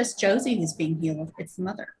not just Josie who's being healed, it's the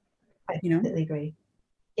mother. I completely agree.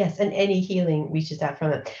 Yes, and any healing reaches out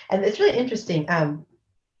from it. And it's really interesting.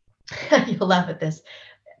 You'll laugh at this.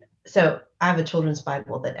 So I have a children's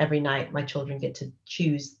Bible that every night my children get to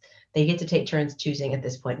choose. They get to take turns choosing at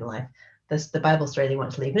this point in life the Bible story they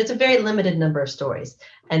want to leave. And it's a very limited number of stories.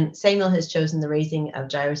 And Samuel has chosen the raising of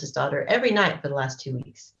Jairus' daughter every night for the last 2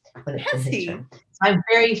 weeks when it's been his turn. So I'm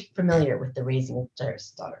very familiar with the raising of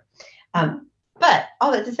Jairus' daughter. But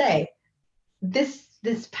all that to say, this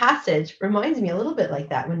passage reminds me a little bit like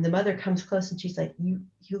that when the mother comes close and she's like, you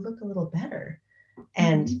look a little better.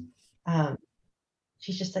 And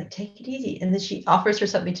she's just like, take it easy. And then she offers her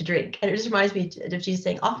something to drink. And it just reminds me of she's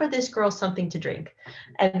saying, offer this girl something to drink.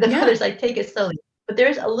 And the mother's like, take it slowly. But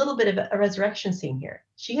there's a little bit of a resurrection scene here.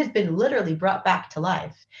 She has been literally brought back to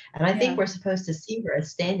life. And I think we're supposed to see her as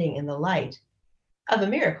standing in the light of a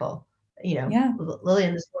miracle.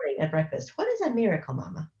 Lillian this morning at breakfast, what is a miracle,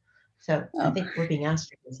 Mama? So I think we're being asked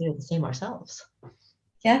to consider the same ourselves.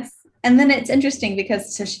 Yes. And then it's interesting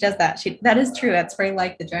because so she does that. That is true. That's very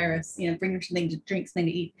like the Jairus, bring her something to drink, something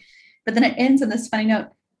to eat. But then it ends on this funny note.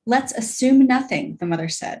 Let's assume nothing, the mother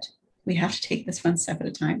said. We have to take this one step at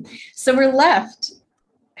a time. So we're left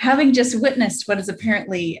having just witnessed what is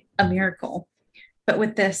apparently a miracle, but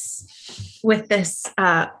with this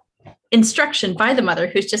instruction by the mother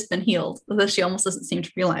who's just been healed, although she almost doesn't seem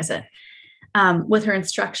to realize it, with her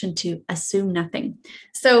instruction to assume nothing.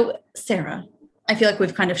 So Sarah, I feel like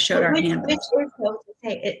we've kind of showed our hand.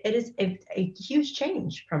 It is a huge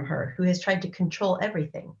change from her, who has tried to control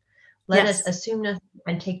everything. Let us assume nothing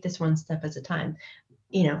and take this one step at a time,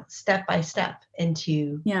 step by step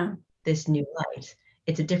into this new light.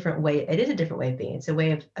 It's a different way. It is a different way of being. It's a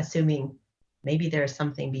way of assuming maybe there is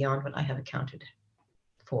something beyond what I have accounted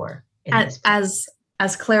for. As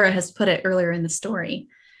Klara has put it earlier in the story,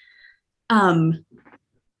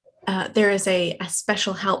 there is a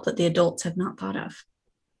special help that the adults have not thought of.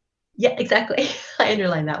 Yeah, exactly. I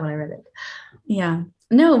underlined that when I read it. Yeah.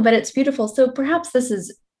 No, but it's beautiful. So perhaps this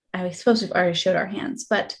is, I suppose we've already showed our hands,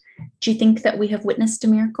 but do you think that we have witnessed a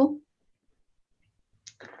miracle?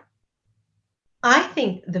 I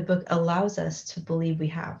think the book allows us to believe we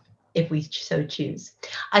have, if we so choose.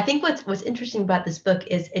 I think what's interesting about this book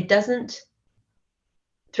is it doesn't,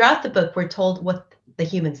 throughout the book, we're told what the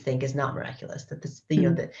humans think is not miraculous, that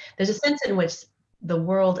there's a sense in which the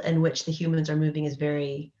world in which the humans are moving is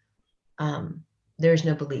very, there's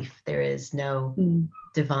no belief, there is no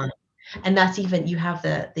divine. And that's even, you have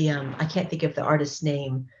the I can't think of the artist's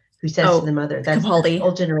name, who says to the mother, that's the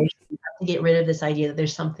old generation, you have to get rid of this idea that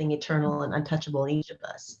there's something eternal and untouchable in each of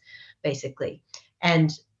us, basically.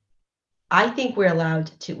 And I think we're allowed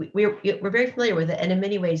to, we're very familiar with it, and in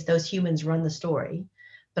many ways those humans run the story.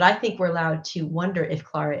 But I think we're allowed to wonder if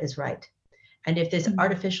Klara is right, and if this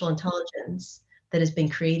artificial intelligence that has been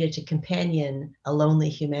created to companion a lonely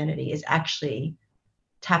humanity is actually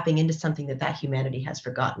tapping into something that humanity has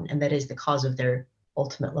forgotten, and that is the cause of their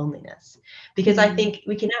ultimate loneliness. Because I think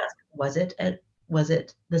we can ask, was it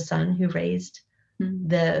the son who raised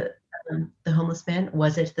the homeless man?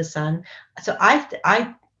 Was it the son? So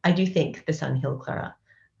I do think the son healed Klara,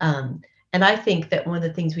 and I think that one of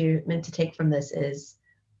the things we're meant to take from this is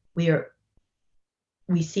we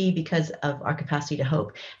see because of our capacity to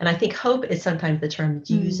hope. And I think hope is sometimes the term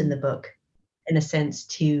used in the book in a sense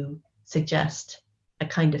to suggest a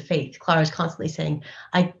kind of faith. Klara is constantly saying,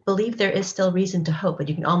 I believe there is still reason to hope. And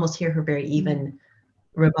you can almost hear her very even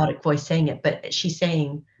robotic voice saying it. But she's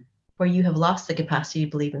saying, where you have lost the capacity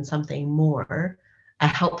to believe in something more, a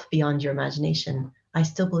help beyond your imagination, I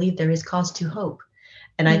still believe there is cause to hope.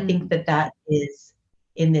 And I think that is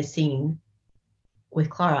in this scene with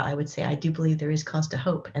Klara. I would say I do believe there is cause to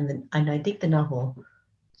hope, and I think the novel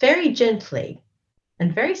very gently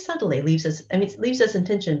and very subtly leaves us. I mean, it leaves us in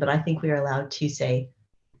tension, but I think we are allowed to say,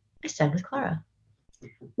 "I stand with Klara."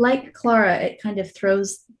 Like Klara, it kind of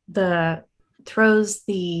throws the curtains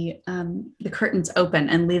open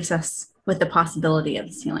and leaves us with the possibility of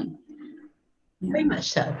the ceiling. Yeah. Very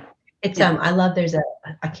much so. It's I love.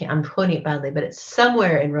 I'm quoting it badly, but it's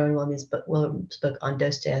somewhere in Rowan Williams' book on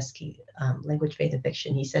Dostoevsky, Language, Faith, and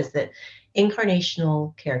Fiction. He says that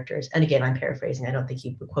incarnational characters, and again, I'm paraphrasing, I don't think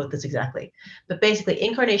he would quote this exactly, but basically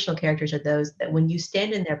incarnational characters are those that when you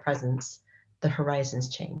stand in their presence, the horizons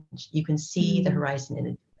change. You can see the horizon in a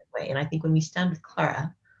different way. And I think when we stand with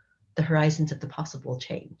Klara, the horizons of the possible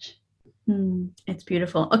change. It's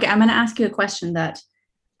beautiful. Okay, I'm going to ask you a question that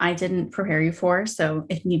I didn't prepare you for. So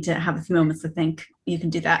if you need to have a few moments to think, you can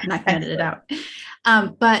do that and I can edit it out.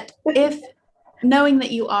 But if knowing that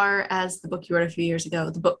you are, as the book you wrote a few years ago,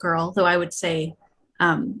 the book girl, though I would say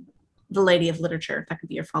the lady of literature, if that could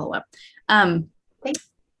be your follow-up.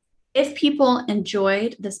 If people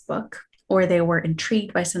enjoyed this book or they were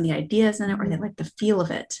intrigued by some of the ideas in it or they liked the feel of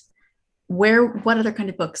it, what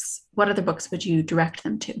other books would you direct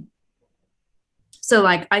them to? So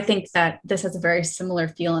like, I think that this has a very similar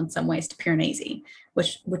feel in some ways to Piranesi,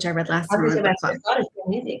 which I read last time on book club.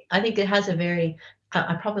 I think it has a very,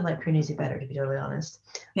 I probably like Piranesi better, to be totally honest.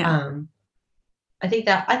 Yeah. I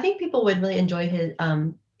think people would really enjoy his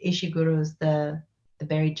Ishiguro's The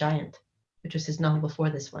Buried Giant, which was his novel before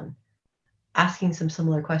this one, asking some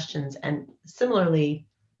similar questions and similarly,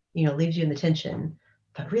 leaves you in the tension,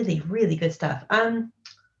 but really, really good stuff.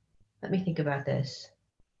 Let me think about this.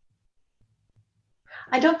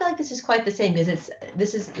 I don't feel like this is quite the same because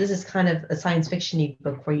this is kind of a science fiction-y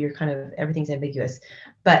book where you're kind of everything's ambiguous,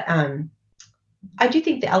 but I do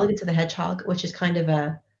think The Elegance of the Hedgehog, which is kind of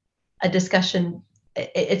a discussion,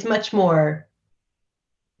 it's much more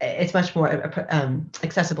accessible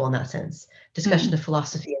in that sense. Discussion of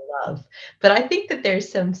philosophy and love, but I think that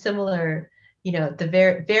there's some similar, the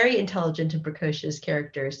very, very intelligent and precocious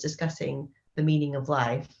characters discussing the meaning of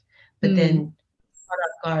life, but then caught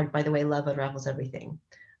off guard by the way love unravels everything.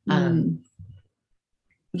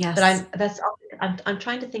 Yes, but I'm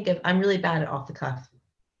trying to think of. I'm really bad at off the cuff.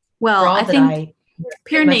 Well, I think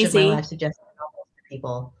Piranesi suggesting novels to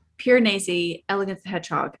people. Piranesi, Elegance of the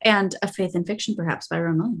Hedgehog, and A Faith in Fiction, perhaps by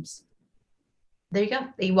Ron Williams. There you go.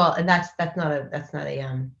 Well, and that's not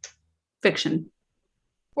a fiction.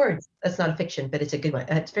 Words. That's not a fiction, but it's a good one.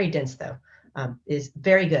 It's very dense though. Is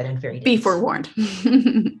very good and very dense. Be forewarned.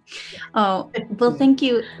 Oh, well, thank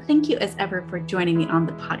you as ever for joining me on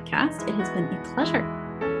the podcast. It has been a pleasure.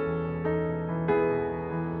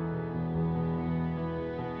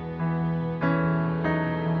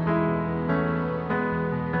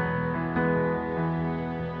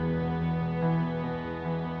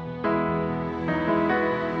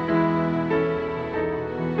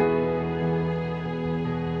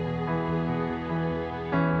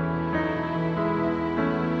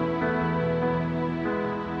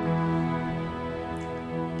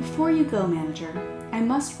 Before you go, manager, I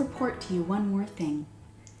must report to you one more thing.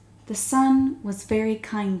 The sun was very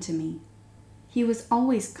kind to me. He was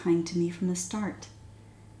always kind to me from the start.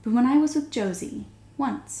 But when I was with Josie,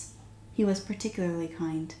 once, he was particularly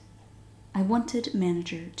kind. I wanted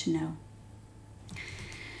manager to know.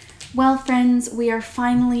 Well, friends, we are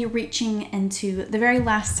finally reaching into the very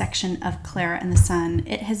last section of Klara and the Sun.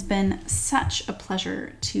 It has been such a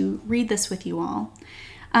pleasure to read this with you all.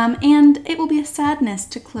 And it will be a sadness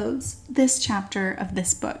to close this chapter of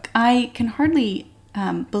this book. I can hardly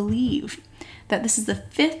believe that this is the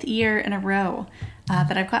 5th year in a row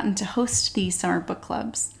that I've gotten to host these summer book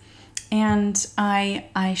clubs. And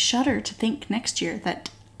I shudder to think next year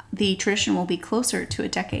that the tradition will be closer to a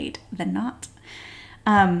decade than not.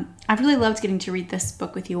 I've really loved getting to read this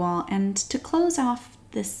book with you all. And to close off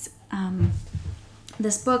this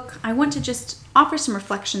book, I want to just offer some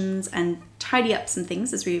reflections and tidy up some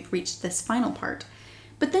things as we've reached this final part,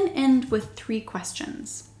 but then end with 3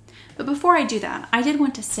 questions. But before I do that, I did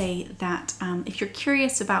want to say that if you're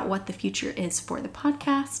curious about what the future is for the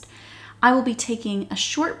podcast, I will be taking a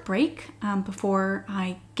short break before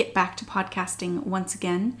I get back to podcasting once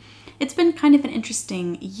again. It's been kind of an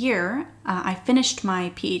interesting year. I finished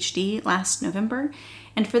my PhD last November,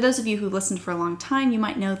 and for those of you who listened for a long time, you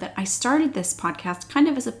might know that I started this podcast kind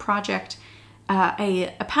of as a project,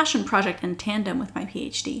 a passion project in tandem with my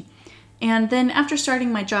PhD. And then after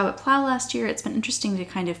starting my job at Plow last year, it's been interesting to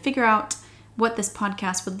kind of figure out what this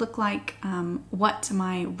podcast would look like, what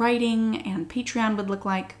my writing and Patreon would look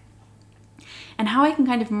like, and how I can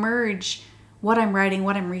kind of merge what I'm writing,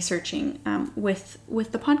 what I'm researching with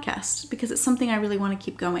the podcast, because it's something I really want to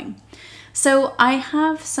keep going. So I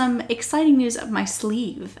have some exciting news up my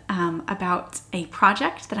sleeve about a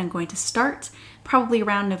project that I'm going to start probably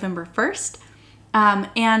around November 1st.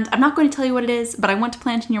 And I'm not going to tell you what it is, but I want to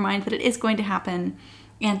plant in your mind that it is going to happen,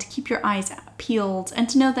 and to keep your eyes peeled and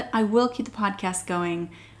to know that I will keep the podcast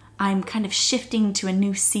going. I'm kind of shifting to a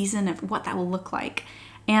new season of what that will look like.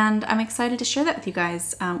 And I'm excited to share that with you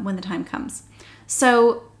guys when the time comes.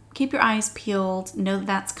 So keep your eyes peeled, know that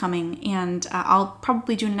that's coming, and I'll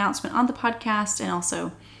probably do an announcement on the podcast and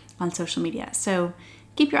also on social media. So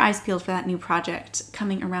keep your eyes peeled for that new project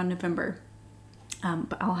coming around November.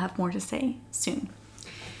 But I'll have more to say soon.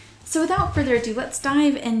 So without further ado, let's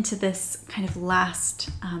dive into this kind of last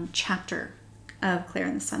chapter of Klara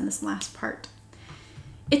and the Sun, this last part.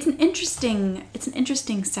 It's an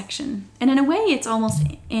interesting section, and in a way it's almost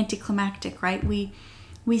anticlimactic, right?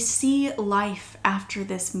 We see life after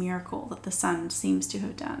this miracle that the sun seems to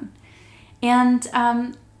have done. And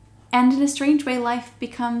in a strange way, life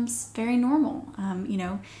becomes very normal.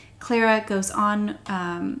 Klara goes on,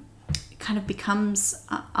 kind of becomes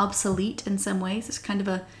obsolete in some ways. There's kind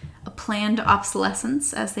of a planned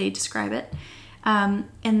obsolescence, as they describe it.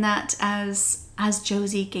 And that as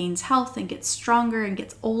Josie gains health and gets stronger and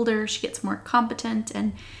gets older, she gets more competent,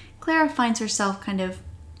 and Klara finds herself kind of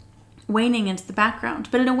waning into the background.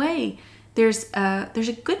 But in a way, there's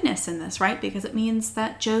a goodness in this, right? Because it means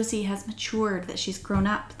that Josie has matured, that she's grown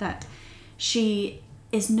up, that she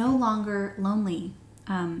is no longer lonely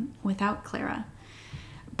without Klara.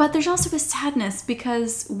 But there's also a sadness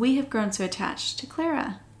because we have grown so attached to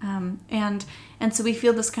Klara. And so we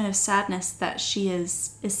feel this kind of sadness that she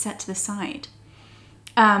is set to the side.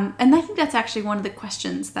 And I think that's actually one of the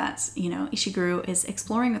questions that, Ishiguro is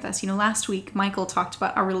exploring with us. Last week, Michael talked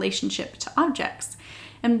about our relationship to objects.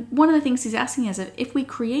 And one of the things he's asking is if we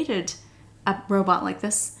created a robot like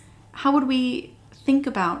this, how would we think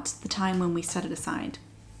about the time when we set it aside?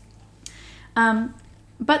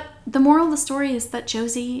 But the moral of the story is that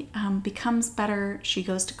Josie becomes better. She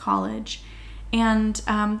goes to college. And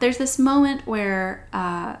there's this moment where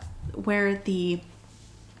the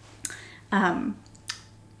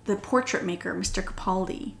portrait maker, Mr.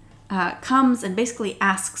 Capaldi, comes and basically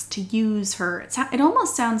asks to use her. It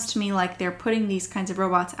almost sounds to me like they're putting these kinds of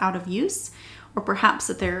robots out of use, or perhaps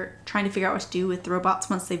that they're trying to figure out what to do with the robots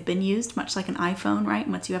once they've been used, much like an iPhone, right?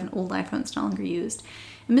 Once you have an old iPhone, it's no longer used.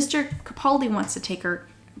 And Mr. Capaldi wants to take her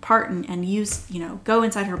apart and use, go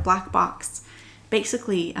inside her black box.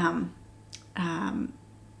 Basically,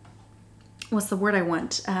 what's the word I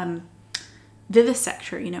want? Vivisect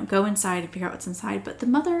her, go inside and figure out what's inside. But the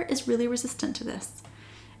mother is really resistant to this.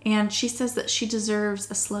 And she says that she deserves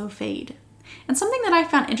a slow fade. And something that I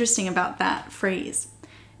found interesting about that phrase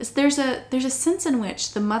is there's a sense in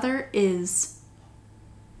which the mother is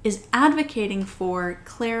advocating for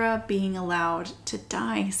Klara being allowed to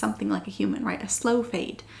die something like a human, right? A slow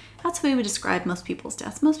fade. That's the way we describe most people's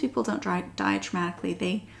deaths. Most people don't die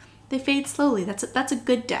traumatically. They fade slowly. That's a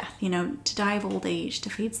good death, to die of old age, to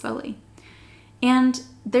fade slowly. And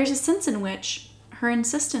there's a sense in which her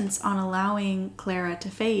insistence on allowing Klara to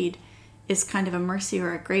fade is kind of a mercy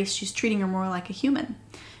or a grace. She's treating her more like a human.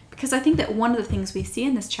 Because I think that one of the things we see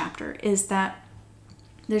in this chapter is that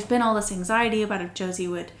there's been all this anxiety about if Josie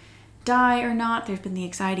would die or not. There's been the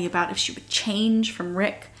anxiety about if she would change from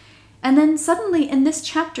Rick. And then suddenly in this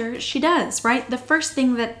chapter, she does, right? The first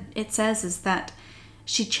thing that it says is that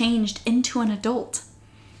she changed into an adult.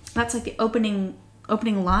 That's like the opening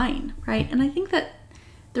line, right? And I think that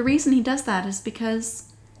the reason he does that is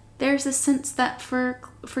because there's a sense that for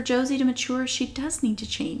Josie to mature, she does need to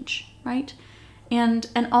change, right? And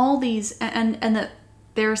all these, and that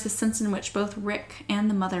there's this sense in which both Rick and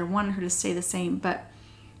the mother wanted her to stay the same, but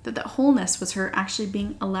that wholeness was her actually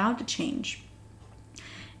being allowed to change.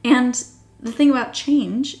 And the thing about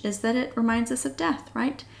change is that it reminds us of death,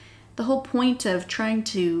 right? The whole point of trying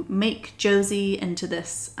to make Josie into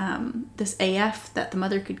this AF that the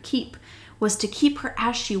mother could keep was to keep her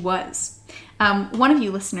as she was. One of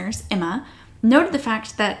you listeners, Emma, noted the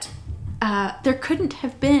fact that there couldn't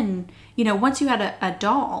have been, once you had a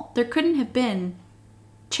doll, there couldn't have been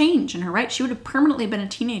change in her, right? She would have permanently been a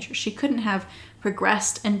teenager. She couldn't have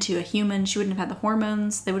progressed into a human. She wouldn't have had the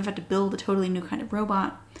hormones. They would have had to build a totally new kind of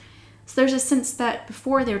robot. So there's a sense that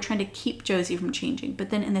before they were trying to keep Josie from changing, but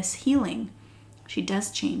then in this healing, she does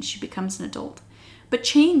change. She becomes an adult. But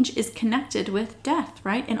change is connected with death,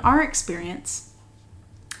 right? In our experience,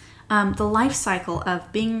 the life cycle of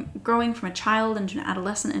growing from a child into an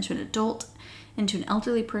adolescent, into an adult, into an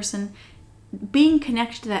elderly person, being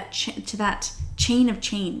connected to that chain of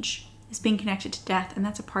change is being connected to death, and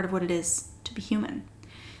that's a part of what it is to be human.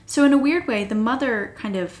 So in a weird way, the mother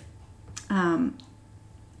kind of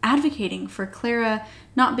advocating for Klara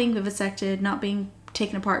not being vivisected, not being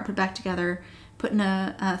taken apart, put back together, put in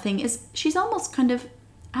a thing, is she's almost kind of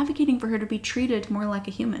advocating for her to be treated more like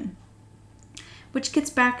a human. Which gets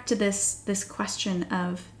back to this question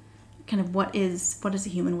of kind of what is a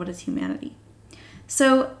human, what is humanity.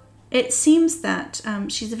 So it seems that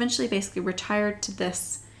she's eventually basically retired to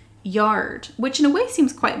this yard, which in a way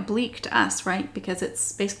seems quite bleak to us, right? Because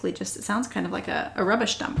it's basically it sounds kind of like a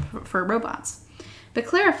rubbish dump for robots. But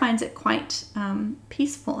Klara finds it quite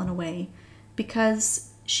peaceful in a way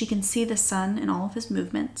because she can see the sun in all of his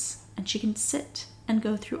movements, and she can sit and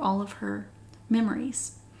go through all of her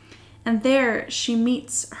memories. And there she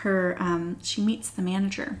meets the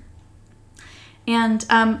manager. And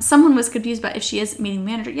someone was confused about if she is meeting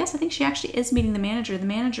the manager. Yes, I think she actually is meeting the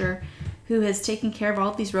manager who has taken care of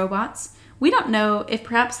all of these robots. We don't know if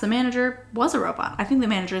perhaps the manager was a robot. I think the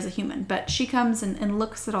manager is a human, but she comes and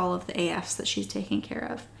looks at all of the AFs that she's taking care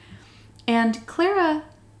of. And Klara,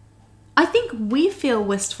 I think we feel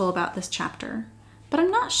wistful about this chapter, But I'm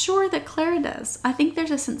not sure that Klara does. I think there's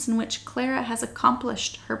a sense in which Klara has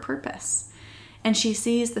accomplished her purpose, and she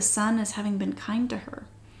sees the sun as having been kind to her.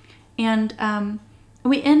 And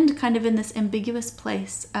we end kind of in this ambiguous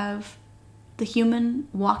place of the human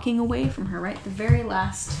walking away from her, right? The very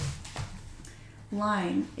last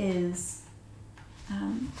line is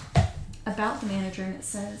about the manager, and it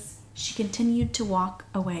says, she continued to walk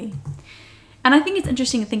away. And I think it's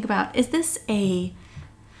interesting to think about, is this a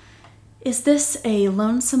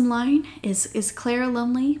lonesome line? Is Klara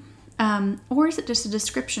lonely? Or is it just a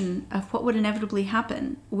description of what would inevitably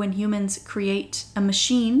happen when humans create a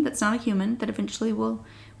machine that's not a human, that eventually will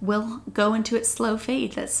go into its slow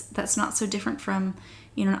fade? That's not so different from,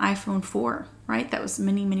 an iPhone 4, right? That was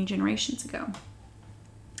many, many generations ago.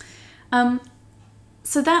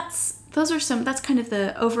 So that's kind of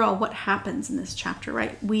the overall what happens in this chapter,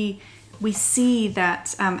 right? We see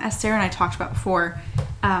that, as Sarah and I talked about before,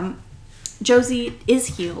 Josie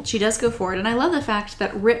is healed. She does go forward. And I love the fact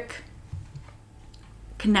that Rick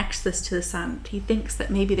connects this to the sun. He thinks that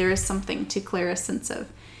maybe there is something to Klara's sense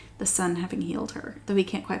of the sun having healed her, though he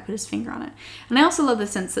can't quite put his finger on it. And I also love the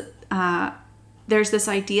sense that there's this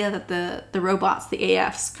idea that the robots, the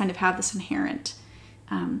AFs, kind of have this inherent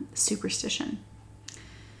superstition.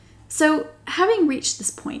 So having reached this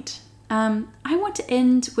point, I want to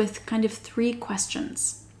end with kind of 3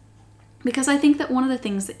 questions, because I think that one of the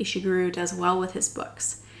things that Ishiguro does well with his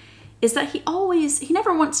books is that he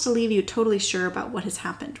never wants to leave you totally sure about what has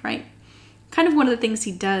happened, right? Kind of one of the things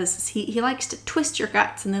he does is he likes to twist your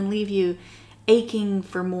guts and then leave you aching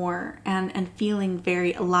for more and feeling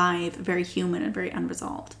very alive, very human, and very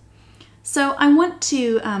unresolved. So I want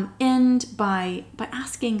to end by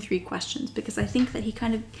asking 3 questions, because I think that he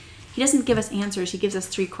doesn't give us answers, he gives us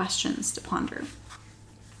 3 questions to ponder.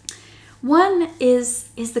 One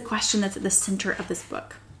is the question that's at the center of this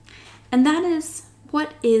book, and that is,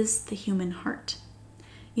 what is the human heart?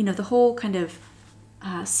 The whole kind of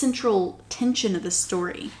central tension of the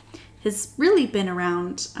story has really been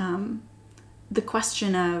around the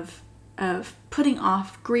question of putting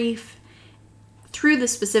off grief through the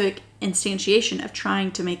specific instantiation of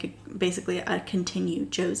trying to make basically a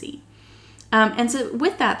continued Josie. And so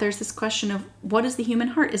with that, there's this question of, what is the human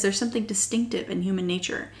heart? Is there something distinctive in human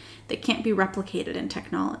nature that can't be replicated in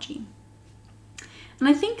technology? And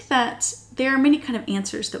I think that there are many kind of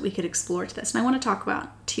answers that we could explore to this. And I want to talk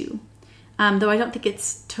about 2, though I don't think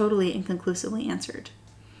it's totally and conclusively answered.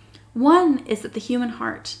 One is that the human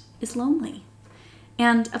heart is lonely.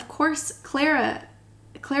 And of course, Klara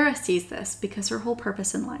sees this because her whole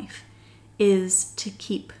purpose in life is to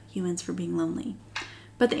keep humans from being lonely.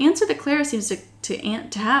 But the answer that Klara seems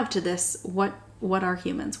to have to this, what are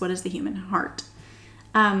humans? What is the human heart?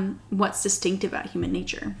 What's distinctive about human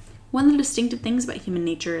nature? One of the distinctive things about human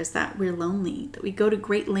nature is that we're lonely, that we go to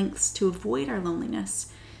great lengths to avoid our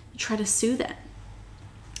loneliness, to try to soothe it.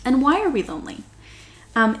 And why are we lonely?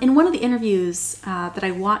 In one of the interviews that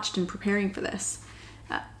I watched in preparing for this,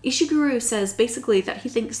 Ishiguro says basically that he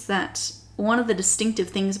thinks that one of the distinctive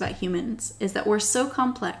things about humans is that we're so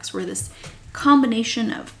complex. We're this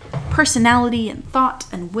combination of personality and thought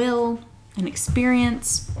and will and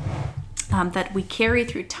experience that we carry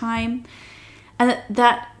through time, and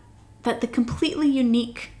that the completely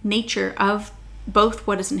unique nature of both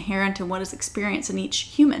what is inherent and what is experienced in each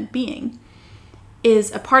human being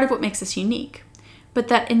is a part of what makes us unique. But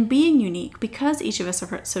that in being unique, because each of us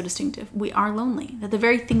are so distinctive, we are lonely. That the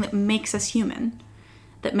very thing that makes us human,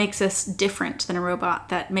 that makes us different than a robot,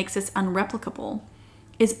 that makes us unreplicable,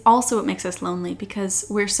 is also what makes us lonely, because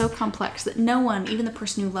we're so complex that no one, even the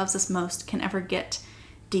person who loves us most, can ever get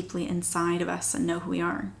deeply inside of us and know who we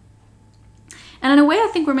are. And in a way, I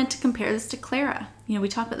think we're meant to compare this to Klara. We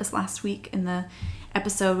talked about this last week in the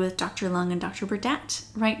episode with Dr. Lung and Dr. Burdett,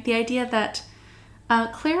 right? The idea that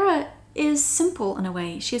Klara is simple in a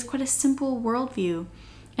way. She has quite a simple worldview.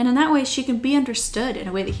 And in that way, she can be understood in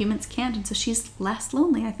a way that humans can't. And so she's less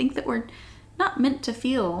lonely. I think that we're not meant to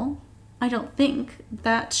feel, I don't think,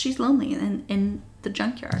 that she's lonely in the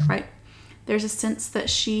junkyard, right? There's a sense that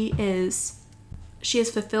she has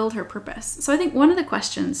fulfilled her purpose. So I think one of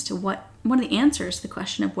the answers to the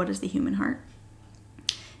question of what is the human heart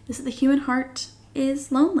is that the human heart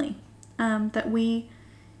is lonely. That we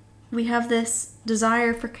have this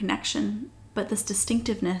desire for connection, but this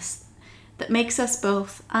distinctiveness that makes us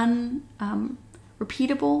both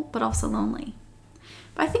unrepeatable, but also lonely.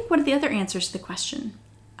 But I think one of the other answers to the question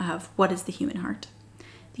of what is the human heart?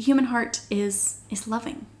 The human heart is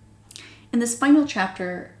loving. In this final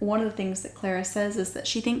chapter, one of the things that Klara says is that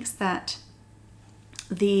she thinks that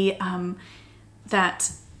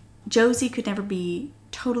that Josie could never be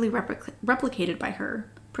totally replicated by her,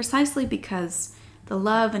 precisely because the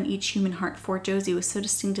love in each human heart for Josie was so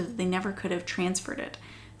distinctive that they never could have transferred it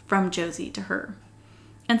from Josie to her.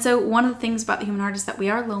 And so one of the things about the human heart is that we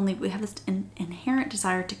are lonely, but we have this inherent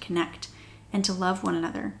desire to connect and to love one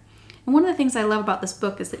another. And one of the things I love about this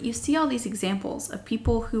book is that you see all these examples of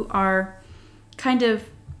people who are kind of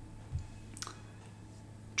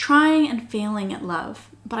trying and failing at love.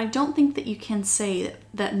 But I don't think that you can say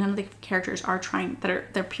that none of the characters are trying,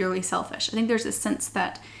 they're purely selfish. I think there's a sense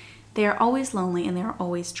that they are always lonely and they are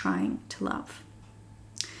always trying to love.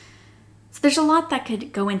 So there's a lot that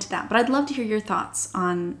could go into that, but I'd love to hear your thoughts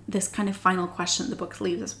on this kind of final question the book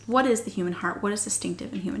leaves us. What is the human heart? What is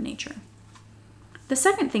distinctive in human nature? The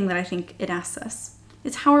second thing that I think it asks us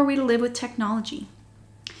is, how are we to live with technology?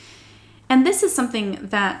 And this is something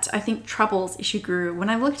that I think troubles Ishiguro. When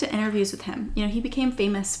I've looked at interviews with him, he became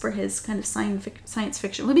famous for his kind of science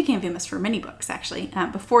fiction. Well, he became famous for many books, actually.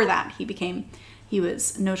 Before that, he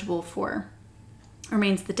was notable for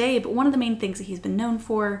Remains of the Day. But one of the main things that he's been known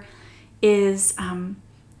for is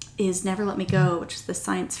Never Let Me Go, which is the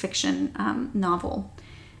science fiction novel.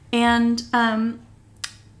 And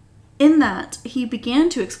in that, he began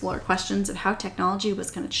to explore questions of how technology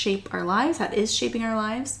was going to shape our lives, how it is shaping our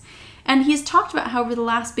lives. And he's talked about how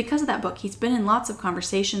because of that book, he's been in lots of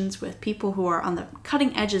conversations with people who are on the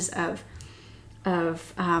cutting edges of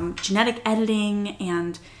genetic editing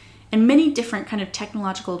and many different kind of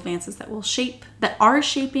technological advances that are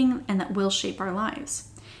shaping and that will shape our lives.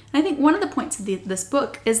 And I think one of the points of this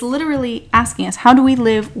book is literally asking us, how do we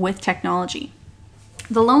live with technology?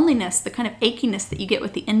 The loneliness, the kind of achiness that you get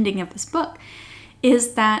with the ending of this book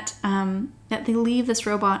is that they leave this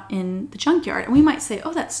robot in the junkyard. And we might say,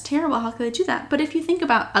 oh, that's terrible. How could they do that? But if you think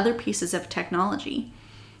about other pieces of technology,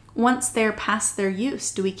 once they're past their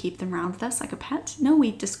use, do we keep them around with us like a pet? No,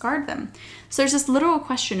 we discard them. So there's this literal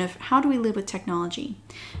question of, how do we live with technology?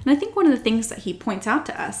 And I think one of the things that he points out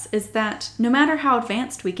to us is that no matter how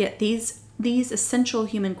advanced we get, these essential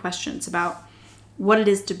human questions about what it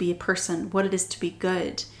is to be a person, what it is to be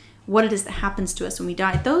good, what it is that happens to us when we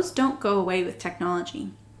die, those don't go away with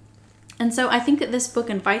technology. And so I think that this book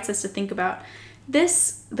invites us to think about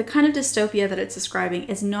the kind of dystopia that it's describing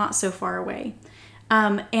is not so far away.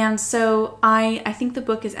 And so I think the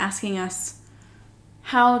book is asking us,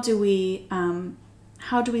 how do we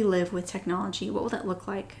live with technology? What will that look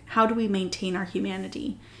like? How do we maintain our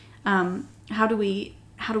humanity? How do we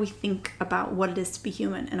think about what it is to be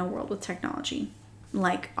human in a world with technology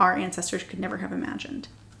like our ancestors could never have imagined?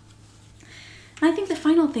 And I think the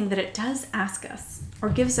final thing that it does ask us, or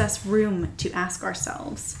gives us room to ask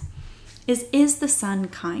ourselves, is the sun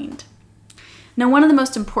kind? Now, one of the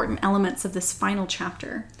most important elements of this final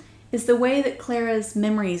chapter is the way that Klara's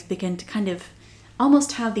memories begin to kind of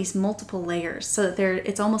almost have these multiple layers, so that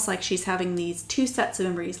it's almost like she's having these two sets of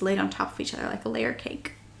memories laid on top of each other like a layer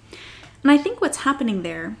cake. And I think what's happening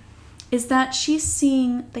there is that she's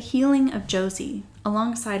seeing the healing of Josie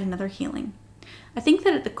alongside another healing. I think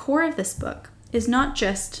that at the core of this book is not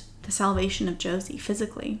just the salvation of Josie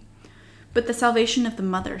physically, but the salvation of the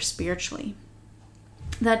mother spiritually.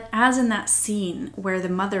 That as in that scene where the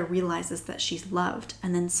mother realizes that she's loved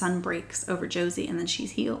and then sun breaks over Josie and then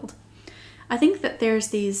she's healed, I think that there's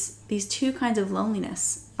these two kinds of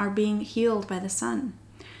loneliness are being healed by the sun.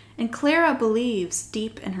 And Klara believes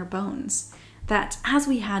deep in her bones that, as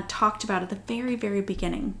we had talked about at the very, very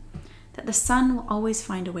beginning, that the sun will always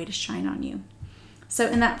find a way to shine on you. So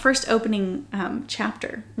in that first opening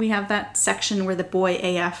chapter, we have that section where the boy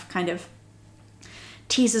AF kind of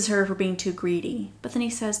teases her for being too greedy. But then he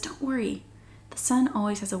says, don't worry, the sun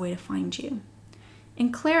always has a way to find you.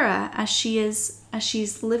 And Klara, as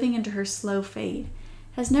she's living into her slow fade,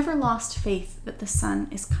 has never lost faith that the sun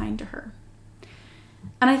is kind to her.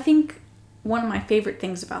 And I think one of my favorite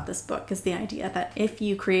things about this book is the idea that if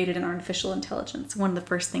you created an artificial intelligence, one of the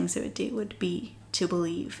first things it would do would be to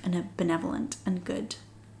believe in a benevolent and good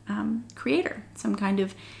creator, some kind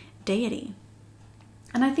of deity.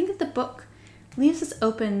 And I think that the book leaves us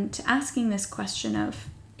open to asking this question of,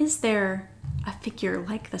 is there a figure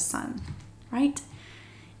like the sun, right?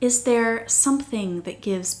 Is there something that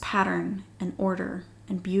gives pattern and order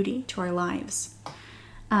and beauty to our lives?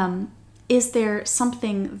 Is there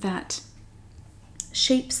something that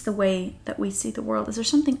shapes the way that we see the world? Is there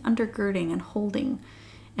something undergirding and holding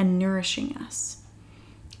and nourishing us?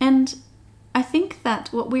 And I think that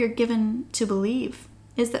what we are given to believe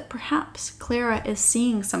is that perhaps Klara is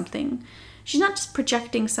seeing something. She's not just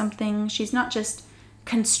projecting something, she's not just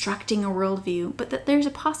constructing a worldview, but that there's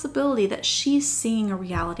a possibility that she's seeing a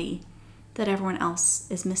reality that everyone else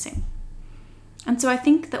is missing. And so I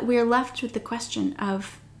think that we're left with the question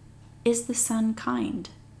of, is the sun kind?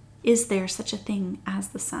 Is there such a thing as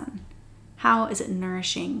the sun? How is it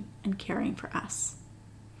nourishing and caring for us?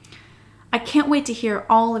 I can't wait to hear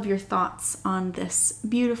all of your thoughts on this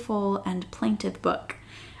beautiful and plaintive book.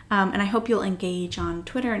 And I hope you'll engage on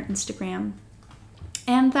Twitter and Instagram,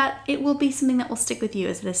 and that it will be something that will stick with you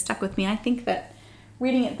as it has stuck with me. I think that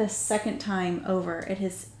reading it this second time over, it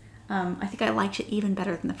has, I think I liked it even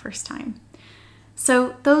better than the first time.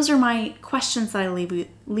 So those are my questions that I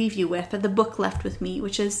leave you with, that the book left with me,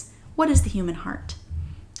 which is, what is the human heart?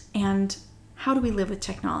 And how do we live with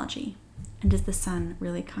technology? And is the sun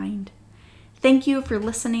really kind? Thank you for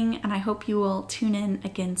listening, and I hope you will tune in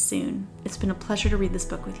again soon. It's been a pleasure to read this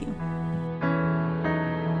book with you.